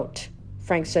goat,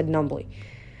 Frank said numbly.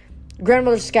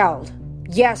 Grandmother scowled.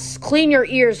 Yes, clean your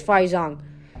ears, Faizang.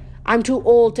 I'm too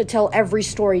old to tell every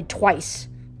story twice.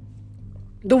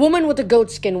 The woman with the goat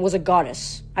skin was a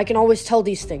goddess. I can always tell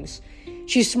these things.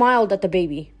 She smiled at the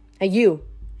baby, at you,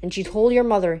 and she told your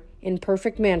mother in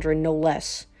perfect Mandarin, no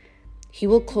less. He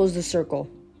will close the circle.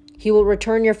 He will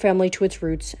return your family to its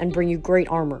roots and bring you great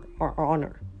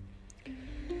honor.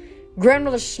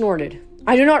 Grandmother snorted.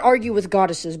 I do not argue with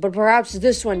goddesses, but perhaps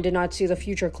this one did not see the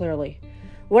future clearly.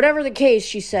 Whatever the case,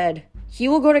 she said, he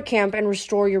will go to camp and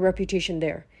restore your reputation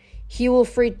there. He will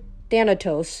free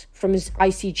Thanatos from his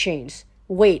icy chains.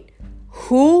 Wait,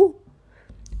 who?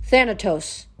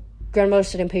 Thanatos, grandmother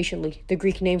said impatiently, the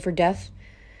Greek name for death.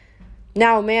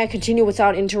 Now, may I continue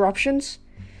without interruptions?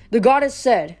 The goddess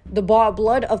said, the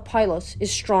blood of Pylos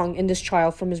is strong in this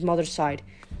child from his mother's side.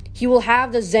 He will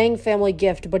have the Zhang family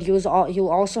gift, but he will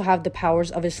also have the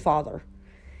powers of his father.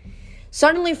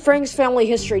 Suddenly, Frank's family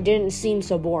history didn't seem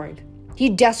so boring. He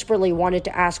desperately wanted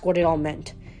to ask what it all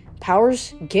meant.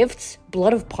 Powers? Gifts?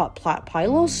 Blood of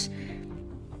Pylos?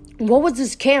 What was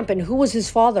this camp and who was his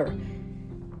father?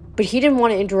 But he didn't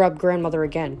want to interrupt grandmother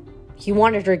again. He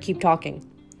wanted her to keep talking.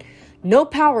 No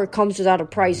power comes without a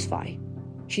price, Phi,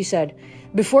 she said.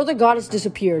 Before the goddess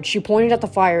disappeared, she pointed at the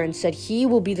fire and said, he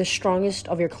will be the strongest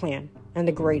of your clan and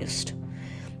the greatest.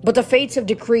 But the fates have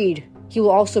decreed he will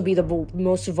also be the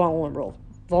most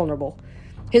vulnerable.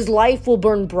 His life will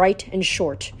burn bright and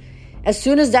short. As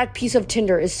soon as that piece of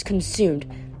tinder is consumed,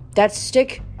 that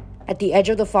stick at the edge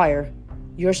of the fire,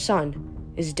 your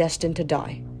son is destined to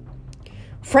die.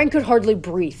 Frank could hardly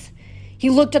breathe. He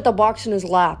looked at the box in his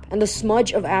lap and the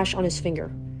smudge of ash on his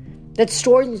finger. That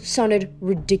story sounded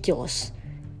ridiculous.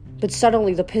 But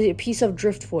suddenly the piece of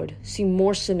driftwood seemed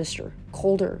more sinister,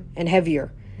 colder, and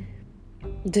heavier.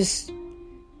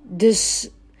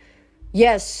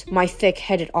 Yes, my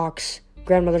thick-headed ox,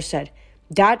 grandmother said.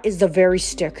 That is the very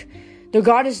stick. The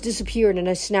goddess disappeared and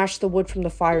I snatched the wood from the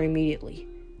fire immediately.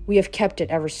 We have kept it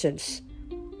ever since.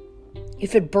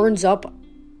 If it burns up,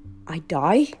 I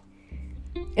die?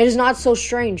 It is not so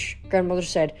strange, grandmother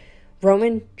said.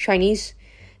 Roman, Chinese,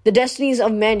 the destinies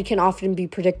of men can often be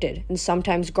predicted and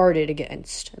sometimes guarded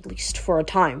against, at least for a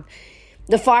time.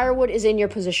 The firewood is in your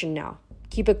possession now.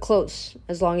 Keep it close.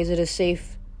 As long as it is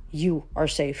safe, you are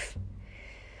safe.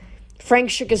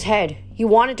 Frank shook his head. He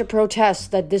wanted to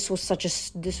protest that this was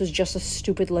just a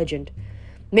stupid legend.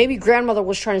 Maybe grandmother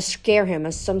was trying to scare him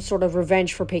as some sort of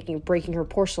revenge for breaking her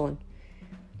porcelain.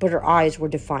 But her eyes were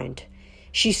defiant.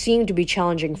 She seemed to be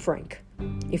challenging Frank.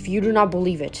 If you do not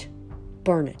believe it,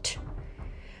 burn it.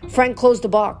 Frank closed the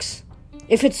box.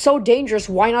 If it's so dangerous,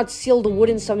 why not seal the wood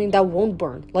in something that won't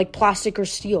burn, like plastic or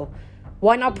steel?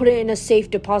 Why not put it in a safe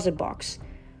deposit box?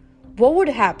 What would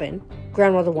happen,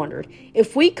 grandmother wondered,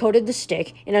 if we coated the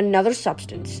stick in another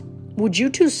substance? Would you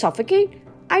two suffocate?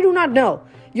 I do not know.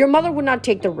 Your mother would not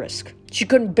take the risk. She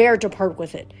couldn't bear to part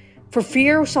with it, for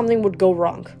fear something would go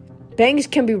wrong. Banks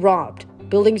can be robbed.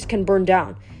 Buildings can burn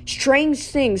down. Strange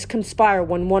things conspire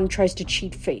when one tries to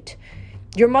cheat fate.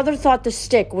 Your mother thought the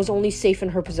stick was only safe in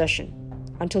her possession,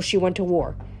 until she went to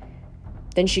war.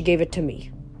 Then she gave it to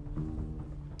me.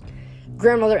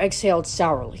 Grandmother exhaled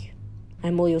sourly.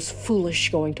 Emily was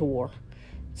foolish going to war,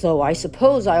 though I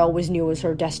suppose I always knew it was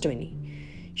her destiny.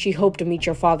 She hoped to meet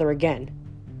your father again.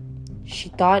 She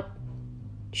thought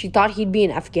he'd be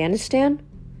in Afghanistan?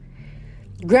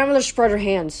 Grandmother spread her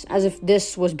hands, as if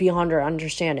this was beyond her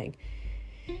understanding.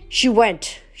 She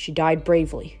went. She died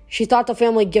bravely. She thought the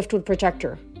family gift would protect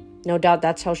her. No doubt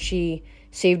that's how she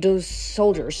saved those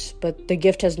soldiers, but the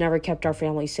gift has never kept our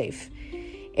family safe.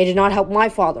 It did not help my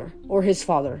father or his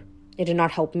father. It did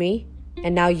not help me,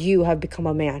 and now you have become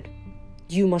a man.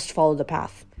 You must follow the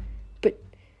path. But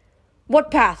what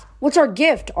path? What's our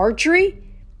gift? Archery?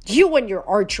 You and your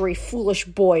archery, foolish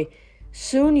boy.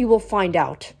 Soon you will find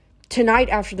out. Tonight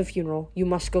after the funeral, you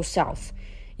must go south.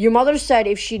 Your mother said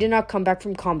if she did not come back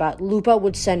from combat, Lupa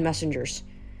would send messengers.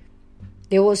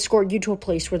 They will escort you to a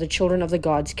place where the children of the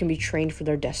gods can be trained for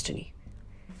their destiny.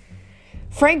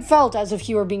 Frank felt as if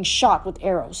he were being shot with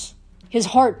arrows, his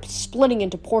heart splitting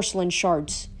into porcelain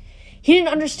shards. He didn't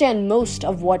understand most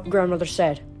of what grandmother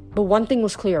said, but one thing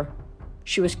was clear.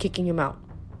 She was kicking him out.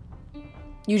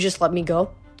 You just let me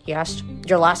go? He asked.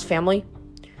 Your last family?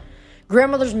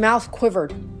 Grandmother's mouth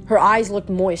quivered. Her eyes looked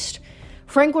moist.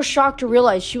 Frank was shocked to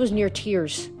realize she was near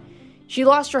tears. She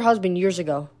lost her husband years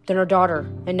ago, then her daughter,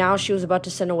 and now she was about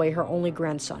to send away her only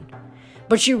grandson.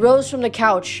 But she rose from the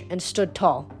couch and stood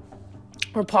tall,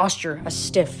 her posture as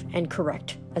stiff and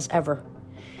correct as ever.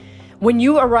 When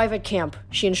you arrive at camp,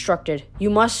 she instructed, you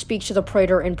must speak to the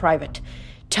praetor in private.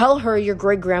 Tell her your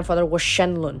great-grandfather was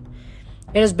Shenlun.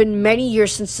 It has been many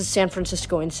years since the San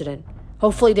Francisco incident.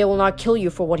 Hopefully they will not kill you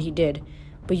for what he did,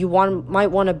 but you might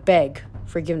want to beg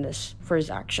forgiveness for his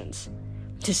actions.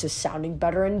 This is sounding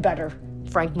better and better,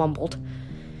 Frank mumbled.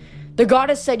 The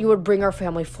goddess said you would bring our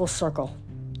family full circle.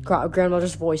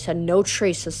 Grandmother's voice had no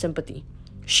trace of sympathy.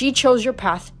 She chose your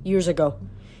path years ago,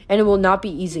 and it will not be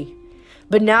easy.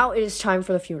 But now it is time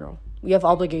for the funeral. We have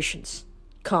obligations.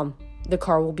 Come, the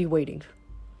car will be waiting.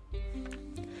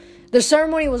 The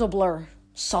ceremony was a blur.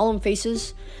 Solemn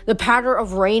faces, the patter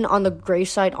of rain on the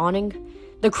graveside awning,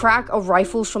 the crack of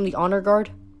rifles from the honor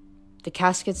guard, the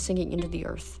caskets sinking into the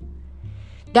earth.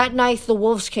 That night, the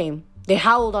wolves came. They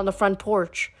howled on the front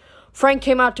porch. Frank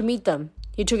came out to meet them.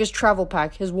 He took his travel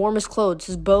pack, his warmest clothes,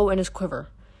 his bow, and his quiver.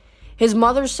 His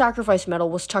mother's sacrifice medal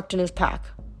was tucked in his pack.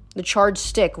 The charred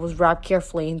stick was wrapped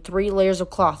carefully in 3 layers of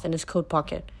cloth in his coat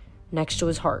pocket, next to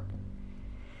his heart.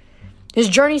 His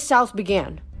journey south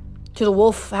began, to the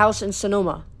Wolf House in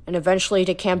Sonoma, and eventually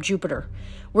to Camp Jupiter,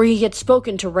 where he had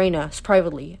spoken to Reyna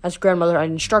privately, as grandmother had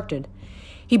instructed.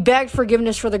 He begged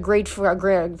forgiveness for the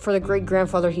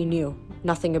great-grandfather he knew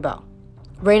nothing about.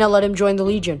 Reyna let him join the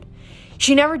Legion.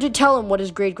 She never did tell him what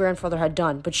his great-grandfather had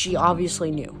done, but she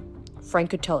obviously knew. Frank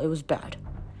could tell it was bad.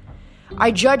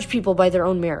 I judge people by their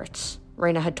own merits,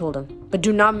 Reyna had told him, but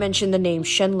do not mention the name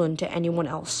Shenlun to anyone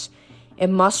else. It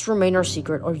must remain our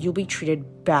secret or you'll be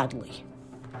treated badly.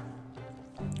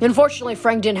 Unfortunately,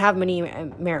 Frank didn't have many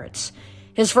merits.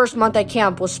 His first month at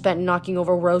camp was spent knocking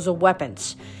over rows of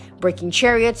weapons, breaking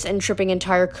chariots, and tripping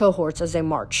entire cohorts as they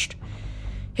marched.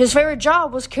 His favorite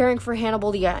job was caring for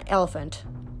Hannibal the elephant,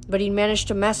 but he managed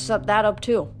to mess that up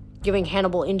too, giving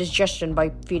Hannibal indigestion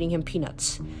by feeding him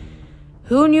peanuts.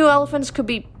 Who knew elephants could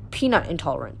be peanut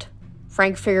intolerant?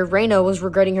 Frank figured Reyna was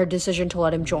regretting her decision to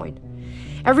let him join.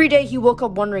 Every day he woke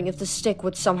up wondering if the stick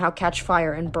would somehow catch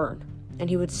fire and burn, and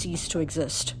he would cease to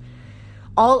exist.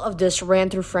 All of this ran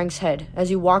through Frank's head as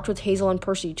he walked with Hazel and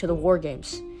Percy to the war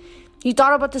games. He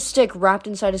thought about the stick wrapped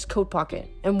inside his coat pocket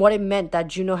and what it meant that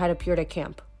Juno had appeared at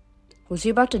camp. Was he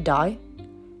about to die?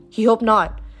 He hoped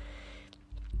not,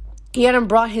 He hadn't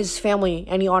brought his family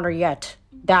any honor yet,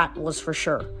 that was for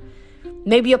sure.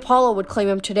 Maybe Apollo would claim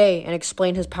him today and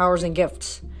explain his powers and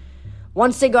gifts.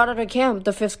 Once they got out of camp,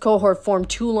 the 5th cohort formed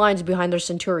 2 lines behind their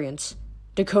centurions,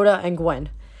 Dakota and Gwen.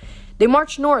 They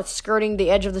marched north, skirting the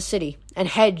edge of the city, and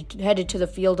headed to the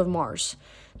field of Mars,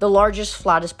 the largest,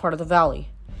 flattest part of the valley.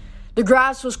 The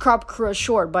grass was cropped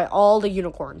short by all the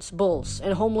unicorns, bulls,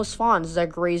 and homeless fawns that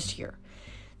grazed here.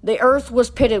 The earth was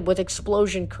pitted with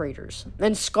explosion craters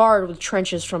and scarred with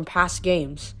trenches from past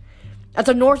games. At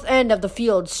the north end of the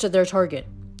field stood their target.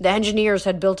 The engineers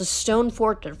had built a stone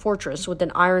fortress with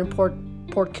an iron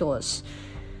portcullis,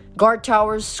 guard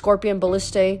towers, scorpion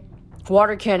ballistae,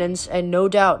 water cannons, and no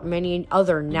doubt many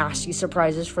other nasty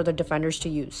surprises for the defenders to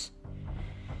use.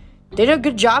 They did a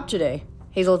good job today,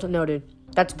 Hazel noted.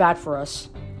 That's bad for us.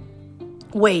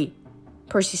 Wait,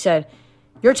 Percy said.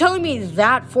 You're telling me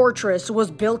that fortress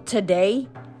was built today?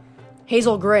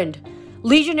 Hazel grinned.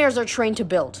 Legionnaires are trained to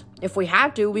build. If we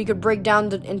had to, we could break down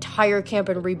the entire camp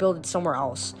and rebuild it somewhere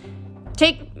else.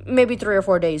 Take maybe 3 or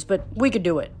 4 days, but we could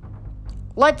do it.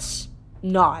 Let's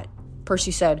not,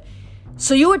 Percy said.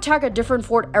 So you attack a different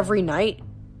fort every night?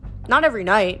 Not every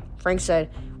night, Frank said.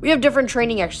 We have different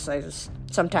training exercises.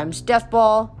 Sometimes death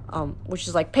ball, which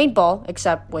is like paintball,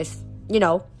 except with,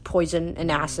 poison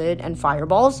and acid and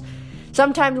fireballs.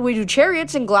 Sometimes we do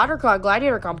chariots and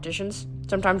gladiator competitions.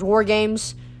 Sometimes war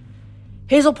games.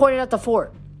 Hazel pointed at the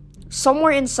fort.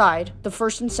 Somewhere inside, the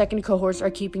 1st and 2nd cohorts are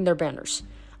keeping their banners.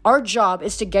 Our job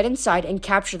is to get inside and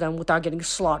capture them without getting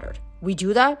slaughtered. We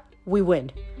do that, we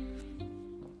win.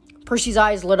 Percy's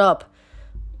eyes lit up.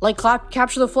 Like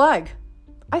capture the flag.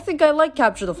 I think I like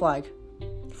capture the flag.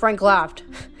 Frank laughed.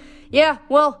 Yeah,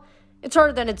 well, it's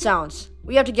harder than it sounds.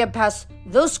 We have to get past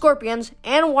those scorpions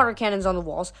and water cannons on the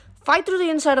walls, fight through the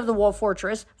inside of the wall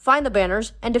fortress, find the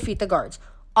banners, and defeat the guards,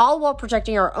 all while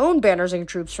protecting our own banners and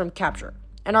troops from capture.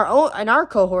 And our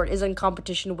cohort is in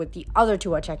competition with the other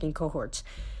 2 attacking cohorts.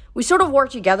 We sort of work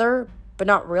together, but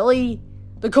not really.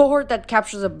 The cohort that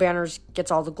captures the banners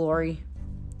gets all the glory.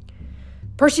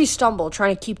 Percy stumbled,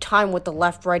 trying to keep time with the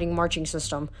left-righting marching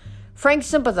system. Frank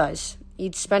sympathized.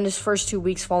 He'd spent his first 2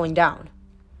 weeks falling down.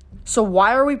 So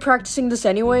why are we practicing this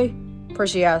anyway?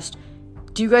 Percy asked.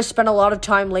 Do you guys spend a lot of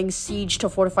time laying siege to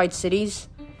fortified cities?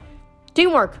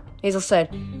 Teamwork, Hazel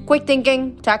said. Quick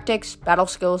thinking, tactics, battle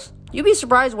skills. You'd be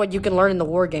surprised what you can learn in the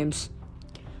war games.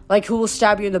 Like who will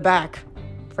stab you in the back,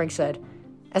 Frank said.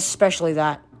 Especially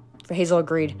that, Hazel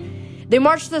agreed. They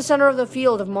marched to the center of the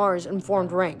field of Mars and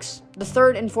formed ranks. The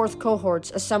 3rd and 4th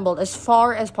cohorts assembled as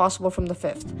far as possible from the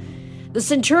 5th. The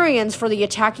centurions for the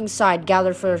attacking side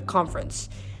gathered for a conference.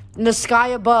 In the sky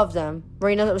above them,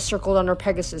 Reyna was circled on her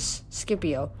Pegasus,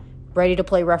 Scipio, ready to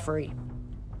play referee.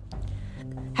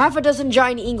 Half a dozen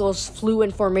giant eagles flew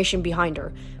in formation behind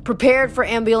her, prepared for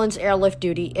ambulance airlift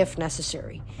duty if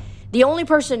necessary. The only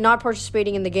person not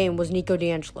participating in the game was Nico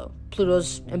D'Angelo,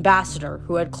 Pluto's ambassador,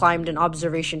 who had climbed an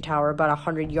observation tower about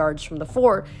 100 yards from the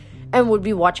fort and would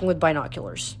be watching with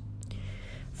binoculars.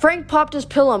 Frank popped his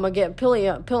pilum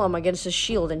against his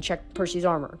shield and checked Percy's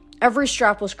armor. Every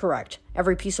strap was correct.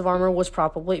 Every piece of armor was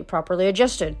properly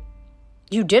adjusted.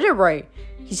 You did it right,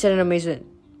 he said in amazement.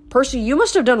 Percy, you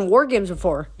must have done war games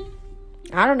before.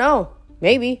 I don't know.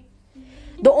 Maybe.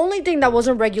 The only thing that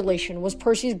wasn't regulation was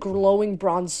Percy's glowing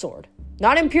bronze sword.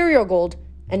 Not imperial gold,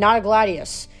 and not a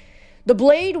gladius. The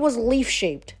blade was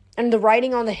leaf-shaped, and the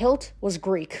writing on the hilt was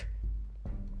Greek.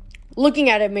 Looking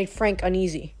at it made Frank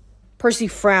uneasy. Percy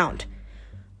frowned.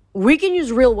 We can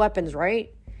use real weapons, right?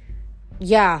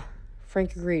 Yeah,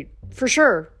 Frank agreed. For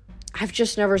sure. I've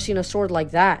just never seen a sword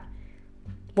like that.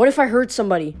 What if I hurt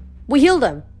somebody? We heal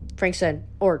them, Frank said.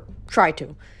 Or try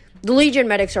to. The Legion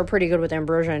medics are pretty good with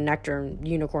ambrosia and nectar and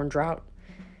unicorn drought.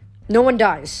 No one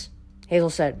dies, Hazel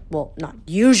said. Well, not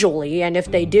usually, and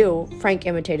if they do, Frank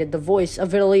imitated the voice of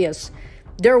Vitellius.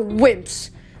 They're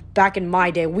wimps. Back in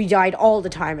my day, we died all the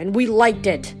time, and we liked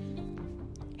it.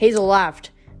 Hazel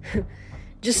laughed.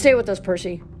 Just stay with us,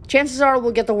 Percy. Chances are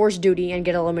we'll get the worst duty and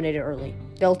get eliminated early.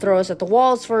 They'll throw us at the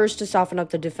walls first to soften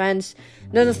up the defense.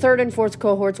 Then the 3rd and 4th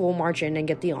cohorts will march in and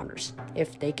get the honors,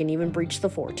 if they can even breach the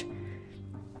fort.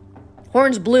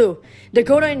 Horns blew.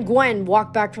 Dakota and Gwen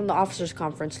walked back from the officers'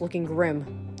 conference, looking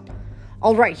grim.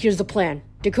 All right, here's the plan.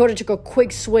 Dakota took a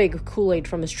quick swig of Kool-Aid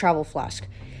from his travel flask.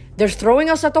 They're throwing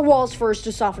us at the walls first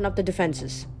to soften up the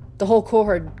defenses. The whole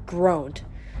cohort groaned.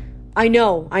 I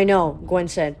know, Gwen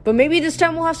said, but maybe this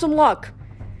time we'll have some luck.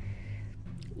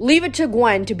 Leave it to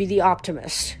Gwen to be the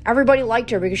optimist. Everybody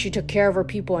liked her because she took care of her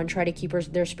people and tried to keep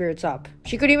their spirits up.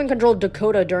 She could even control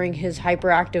Dakota during his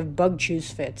hyperactive bug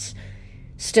choose fits.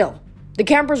 Still, the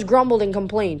campers grumbled and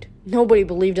complained. Nobody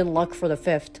believed in luck for the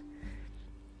 5th.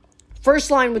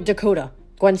 First line with Dakota,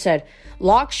 Gwen said.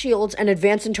 Lock shields and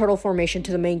advance in turtle formation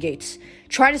to the main gates.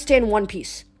 Try to stay in one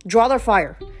piece. Draw their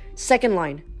fire. Second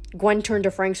line. Gwen turned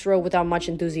to Frank's row without much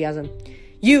enthusiasm.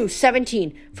 You,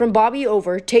 17, from Bobby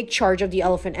over, take charge of the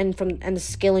elephant and the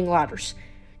scaling ladders.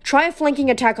 Try a flanking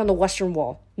attack on the western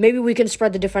wall. Maybe we can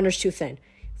spread the defenders too thin.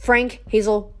 Frank,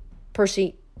 Hazel,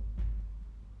 Percy.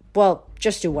 Well,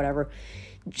 just do whatever.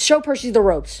 Show Percy the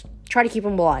ropes. Try to keep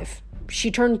him alive. She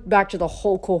turned back to the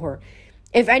whole cohort.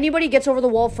 If anybody gets over the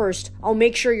wall first, I'll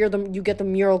make sure you get the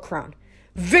mural crown.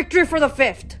 Victory for the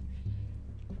 5th!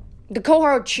 The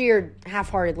cohort cheered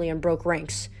half-heartedly and broke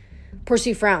ranks.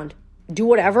 Percy frowned. Do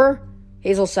whatever?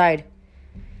 Hazel sighed.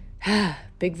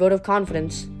 Big vote of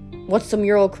confidence. What's the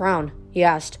mural crown? He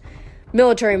asked.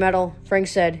 Military medal, Frank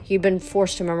said. He'd been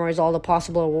forced to memorize all the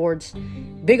possible awards.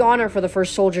 Big honor for the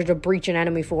first soldier to breach an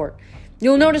enemy fort.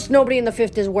 You'll notice nobody in the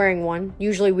 5th is wearing one.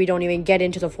 Usually we don't even get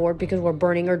into the fort because we're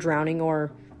burning or drowning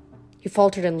or... He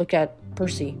faltered and looked at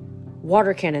Percy.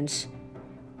 Water cannons.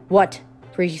 What?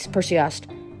 Percy asked.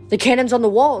 The cannons on the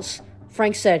walls,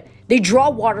 Frank said. They draw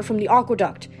water from the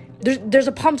aqueduct. There's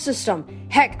a pump system.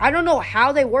 Heck, I don't know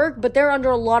how they work, but they're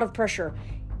under a lot of pressure.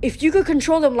 If you could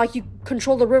control them like you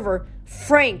control the river,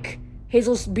 Frank,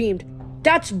 Hazel beamed.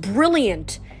 That's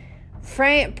brilliant.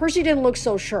 Percy didn't look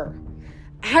so sure.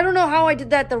 I don't know how I did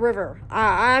that at the river.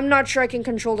 I'm not sure I can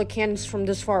control the cannons from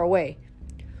this far away.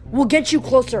 We'll get you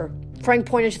closer. Frank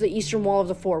pointed to the eastern wall of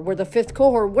the fort, where the 5th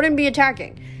cohort wouldn't be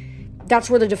attacking. That's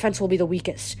where the defense will be the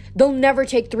weakest. They'll never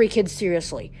take 3 kids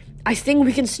seriously. I think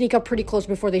we can sneak up pretty close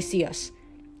before they see us.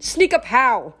 Sneak up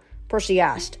how? Percy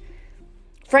asked.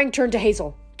 Frank turned to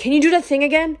Hazel. Can you do that thing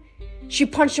again? She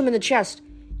punched him in the chest.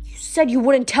 You said you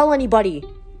wouldn't tell anybody.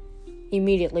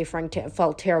 Immediately, Frank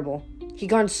felt terrible. He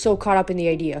got so caught up in the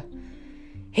idea.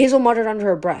 Hazel muttered under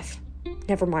her breath.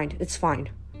 Never mind, it's fine.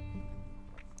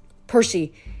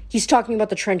 Percy, he's talking about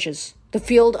the trenches. The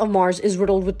field of Mars is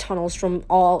riddled with tunnels from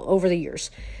all over the years.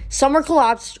 Some are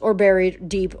collapsed or buried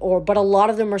deep, but a lot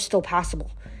of them are still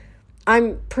passable.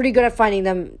 I'm pretty good at finding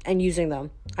them and using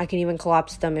them. I can even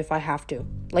collapse them if I have to.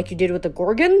 Like you did with the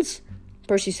Gorgons?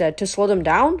 Percy said, to slow them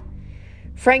down?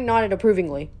 Frank nodded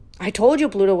approvingly. I told you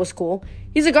Pluto was cool.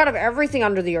 He's a god of everything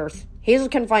under the earth. Hazel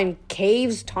can find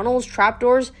caves, tunnels,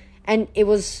 trapdoors, and it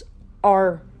was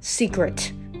our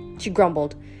secret. She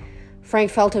grumbled. Frank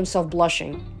felt himself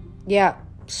blushing. Yeah,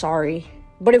 sorry.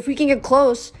 But if we can get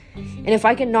close, and if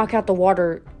I can knock out the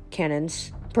water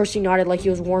cannons... Percy nodded like he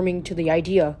was warming to the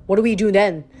idea. What do we do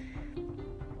then?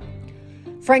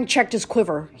 Frank checked his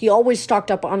quiver. He always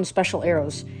stocked up on special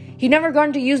arrows. He'd never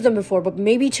gotten to use them before, but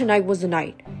maybe tonight was the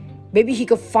night. Maybe he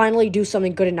could finally do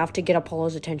something good enough to get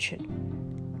Apollo's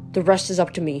attention. The rest is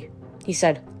up to me, he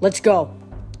said. Let's go.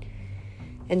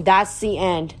 And that's the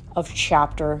end of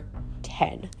chapter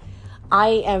 10.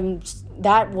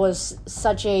 That was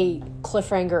such a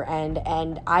cliffhanger end,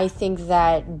 and I think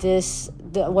that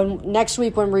next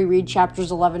week when we read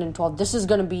chapters 11 and 12, this is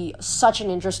going to be such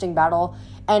an interesting battle,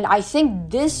 and I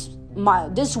think this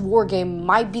war game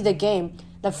might be the game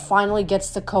that finally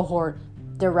gets the cohort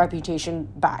their reputation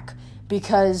back,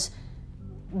 because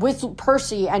with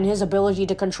Percy and his ability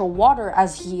to control water,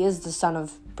 as he is the son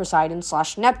of Poseidon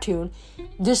 / Neptune,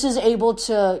 this is able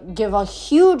to give a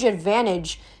huge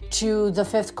advantage to the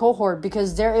 5th cohort,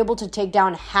 because they're able to take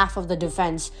down half of the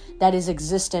defense that is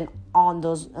existent on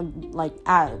those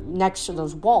next to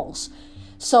those walls.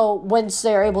 So once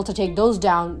they're able to take those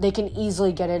down, they can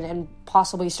easily get in and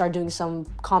possibly start doing some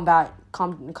combat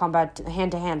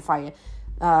hand-to-hand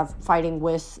fighting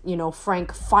with,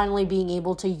 Frank finally being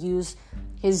able to use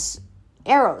his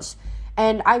arrows.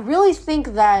 And I really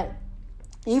think that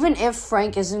even if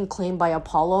Frank isn't claimed by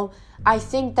Apollo, I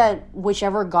think that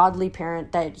whichever godly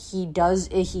parent that he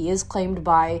is claimed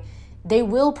by, they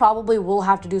will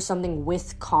have to do something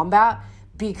with combat,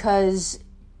 because,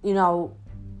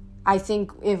 I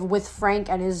think if with Frank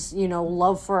and his,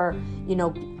 love for,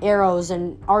 arrows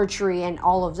and archery and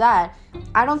all of that,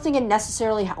 I don't think it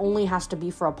necessarily only has to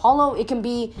be for Apollo. It can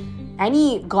be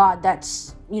any god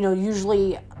that's,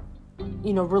 usually,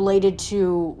 related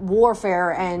to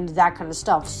warfare and that kind of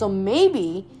stuff. So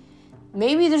maybe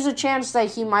there's a chance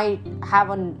that he might have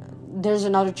there's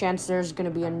another chance there's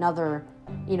going to be another,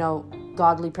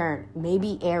 godly parent.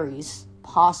 Maybe Ares,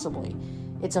 possibly.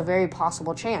 It's a very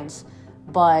possible chance.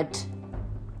 But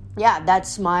yeah,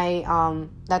 that's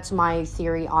my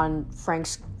theory on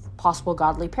Frank's possible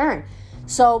godly parent.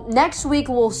 So next week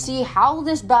we'll see how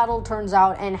this battle turns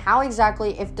out and how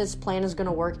exactly if this plan is going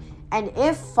to work, and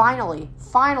if finally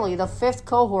the 5th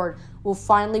cohort will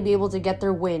finally be able to get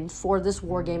their win for this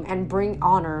war game and bring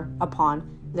honor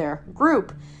upon their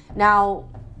group. Now,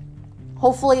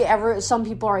 hopefully some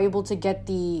people are able to get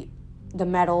the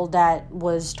medal that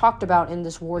was talked about in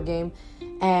this war game,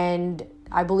 and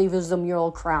I believe it was the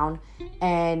mural crown,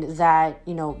 and that,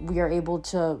 we are able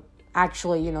to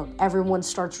actually, everyone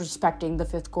starts respecting the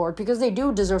Fifth Cohort, because they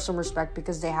do deserve some respect,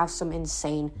 because they have some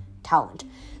insane talent.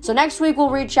 So next week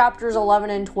we'll read chapters 11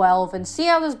 and 12 and see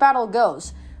how this battle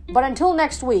goes. But until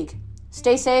next week,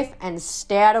 stay safe and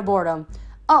stay out of boredom.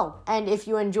 Oh, and if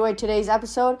you enjoyed today's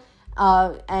episode,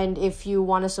 and if you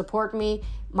want to support me,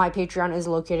 my Patreon is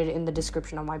located in the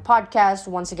description of my podcast.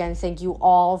 Once again, thank you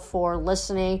all for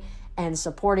listening and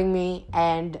supporting me.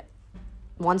 And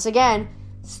once again,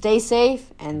 stay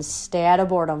safe and stay out of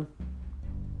boredom.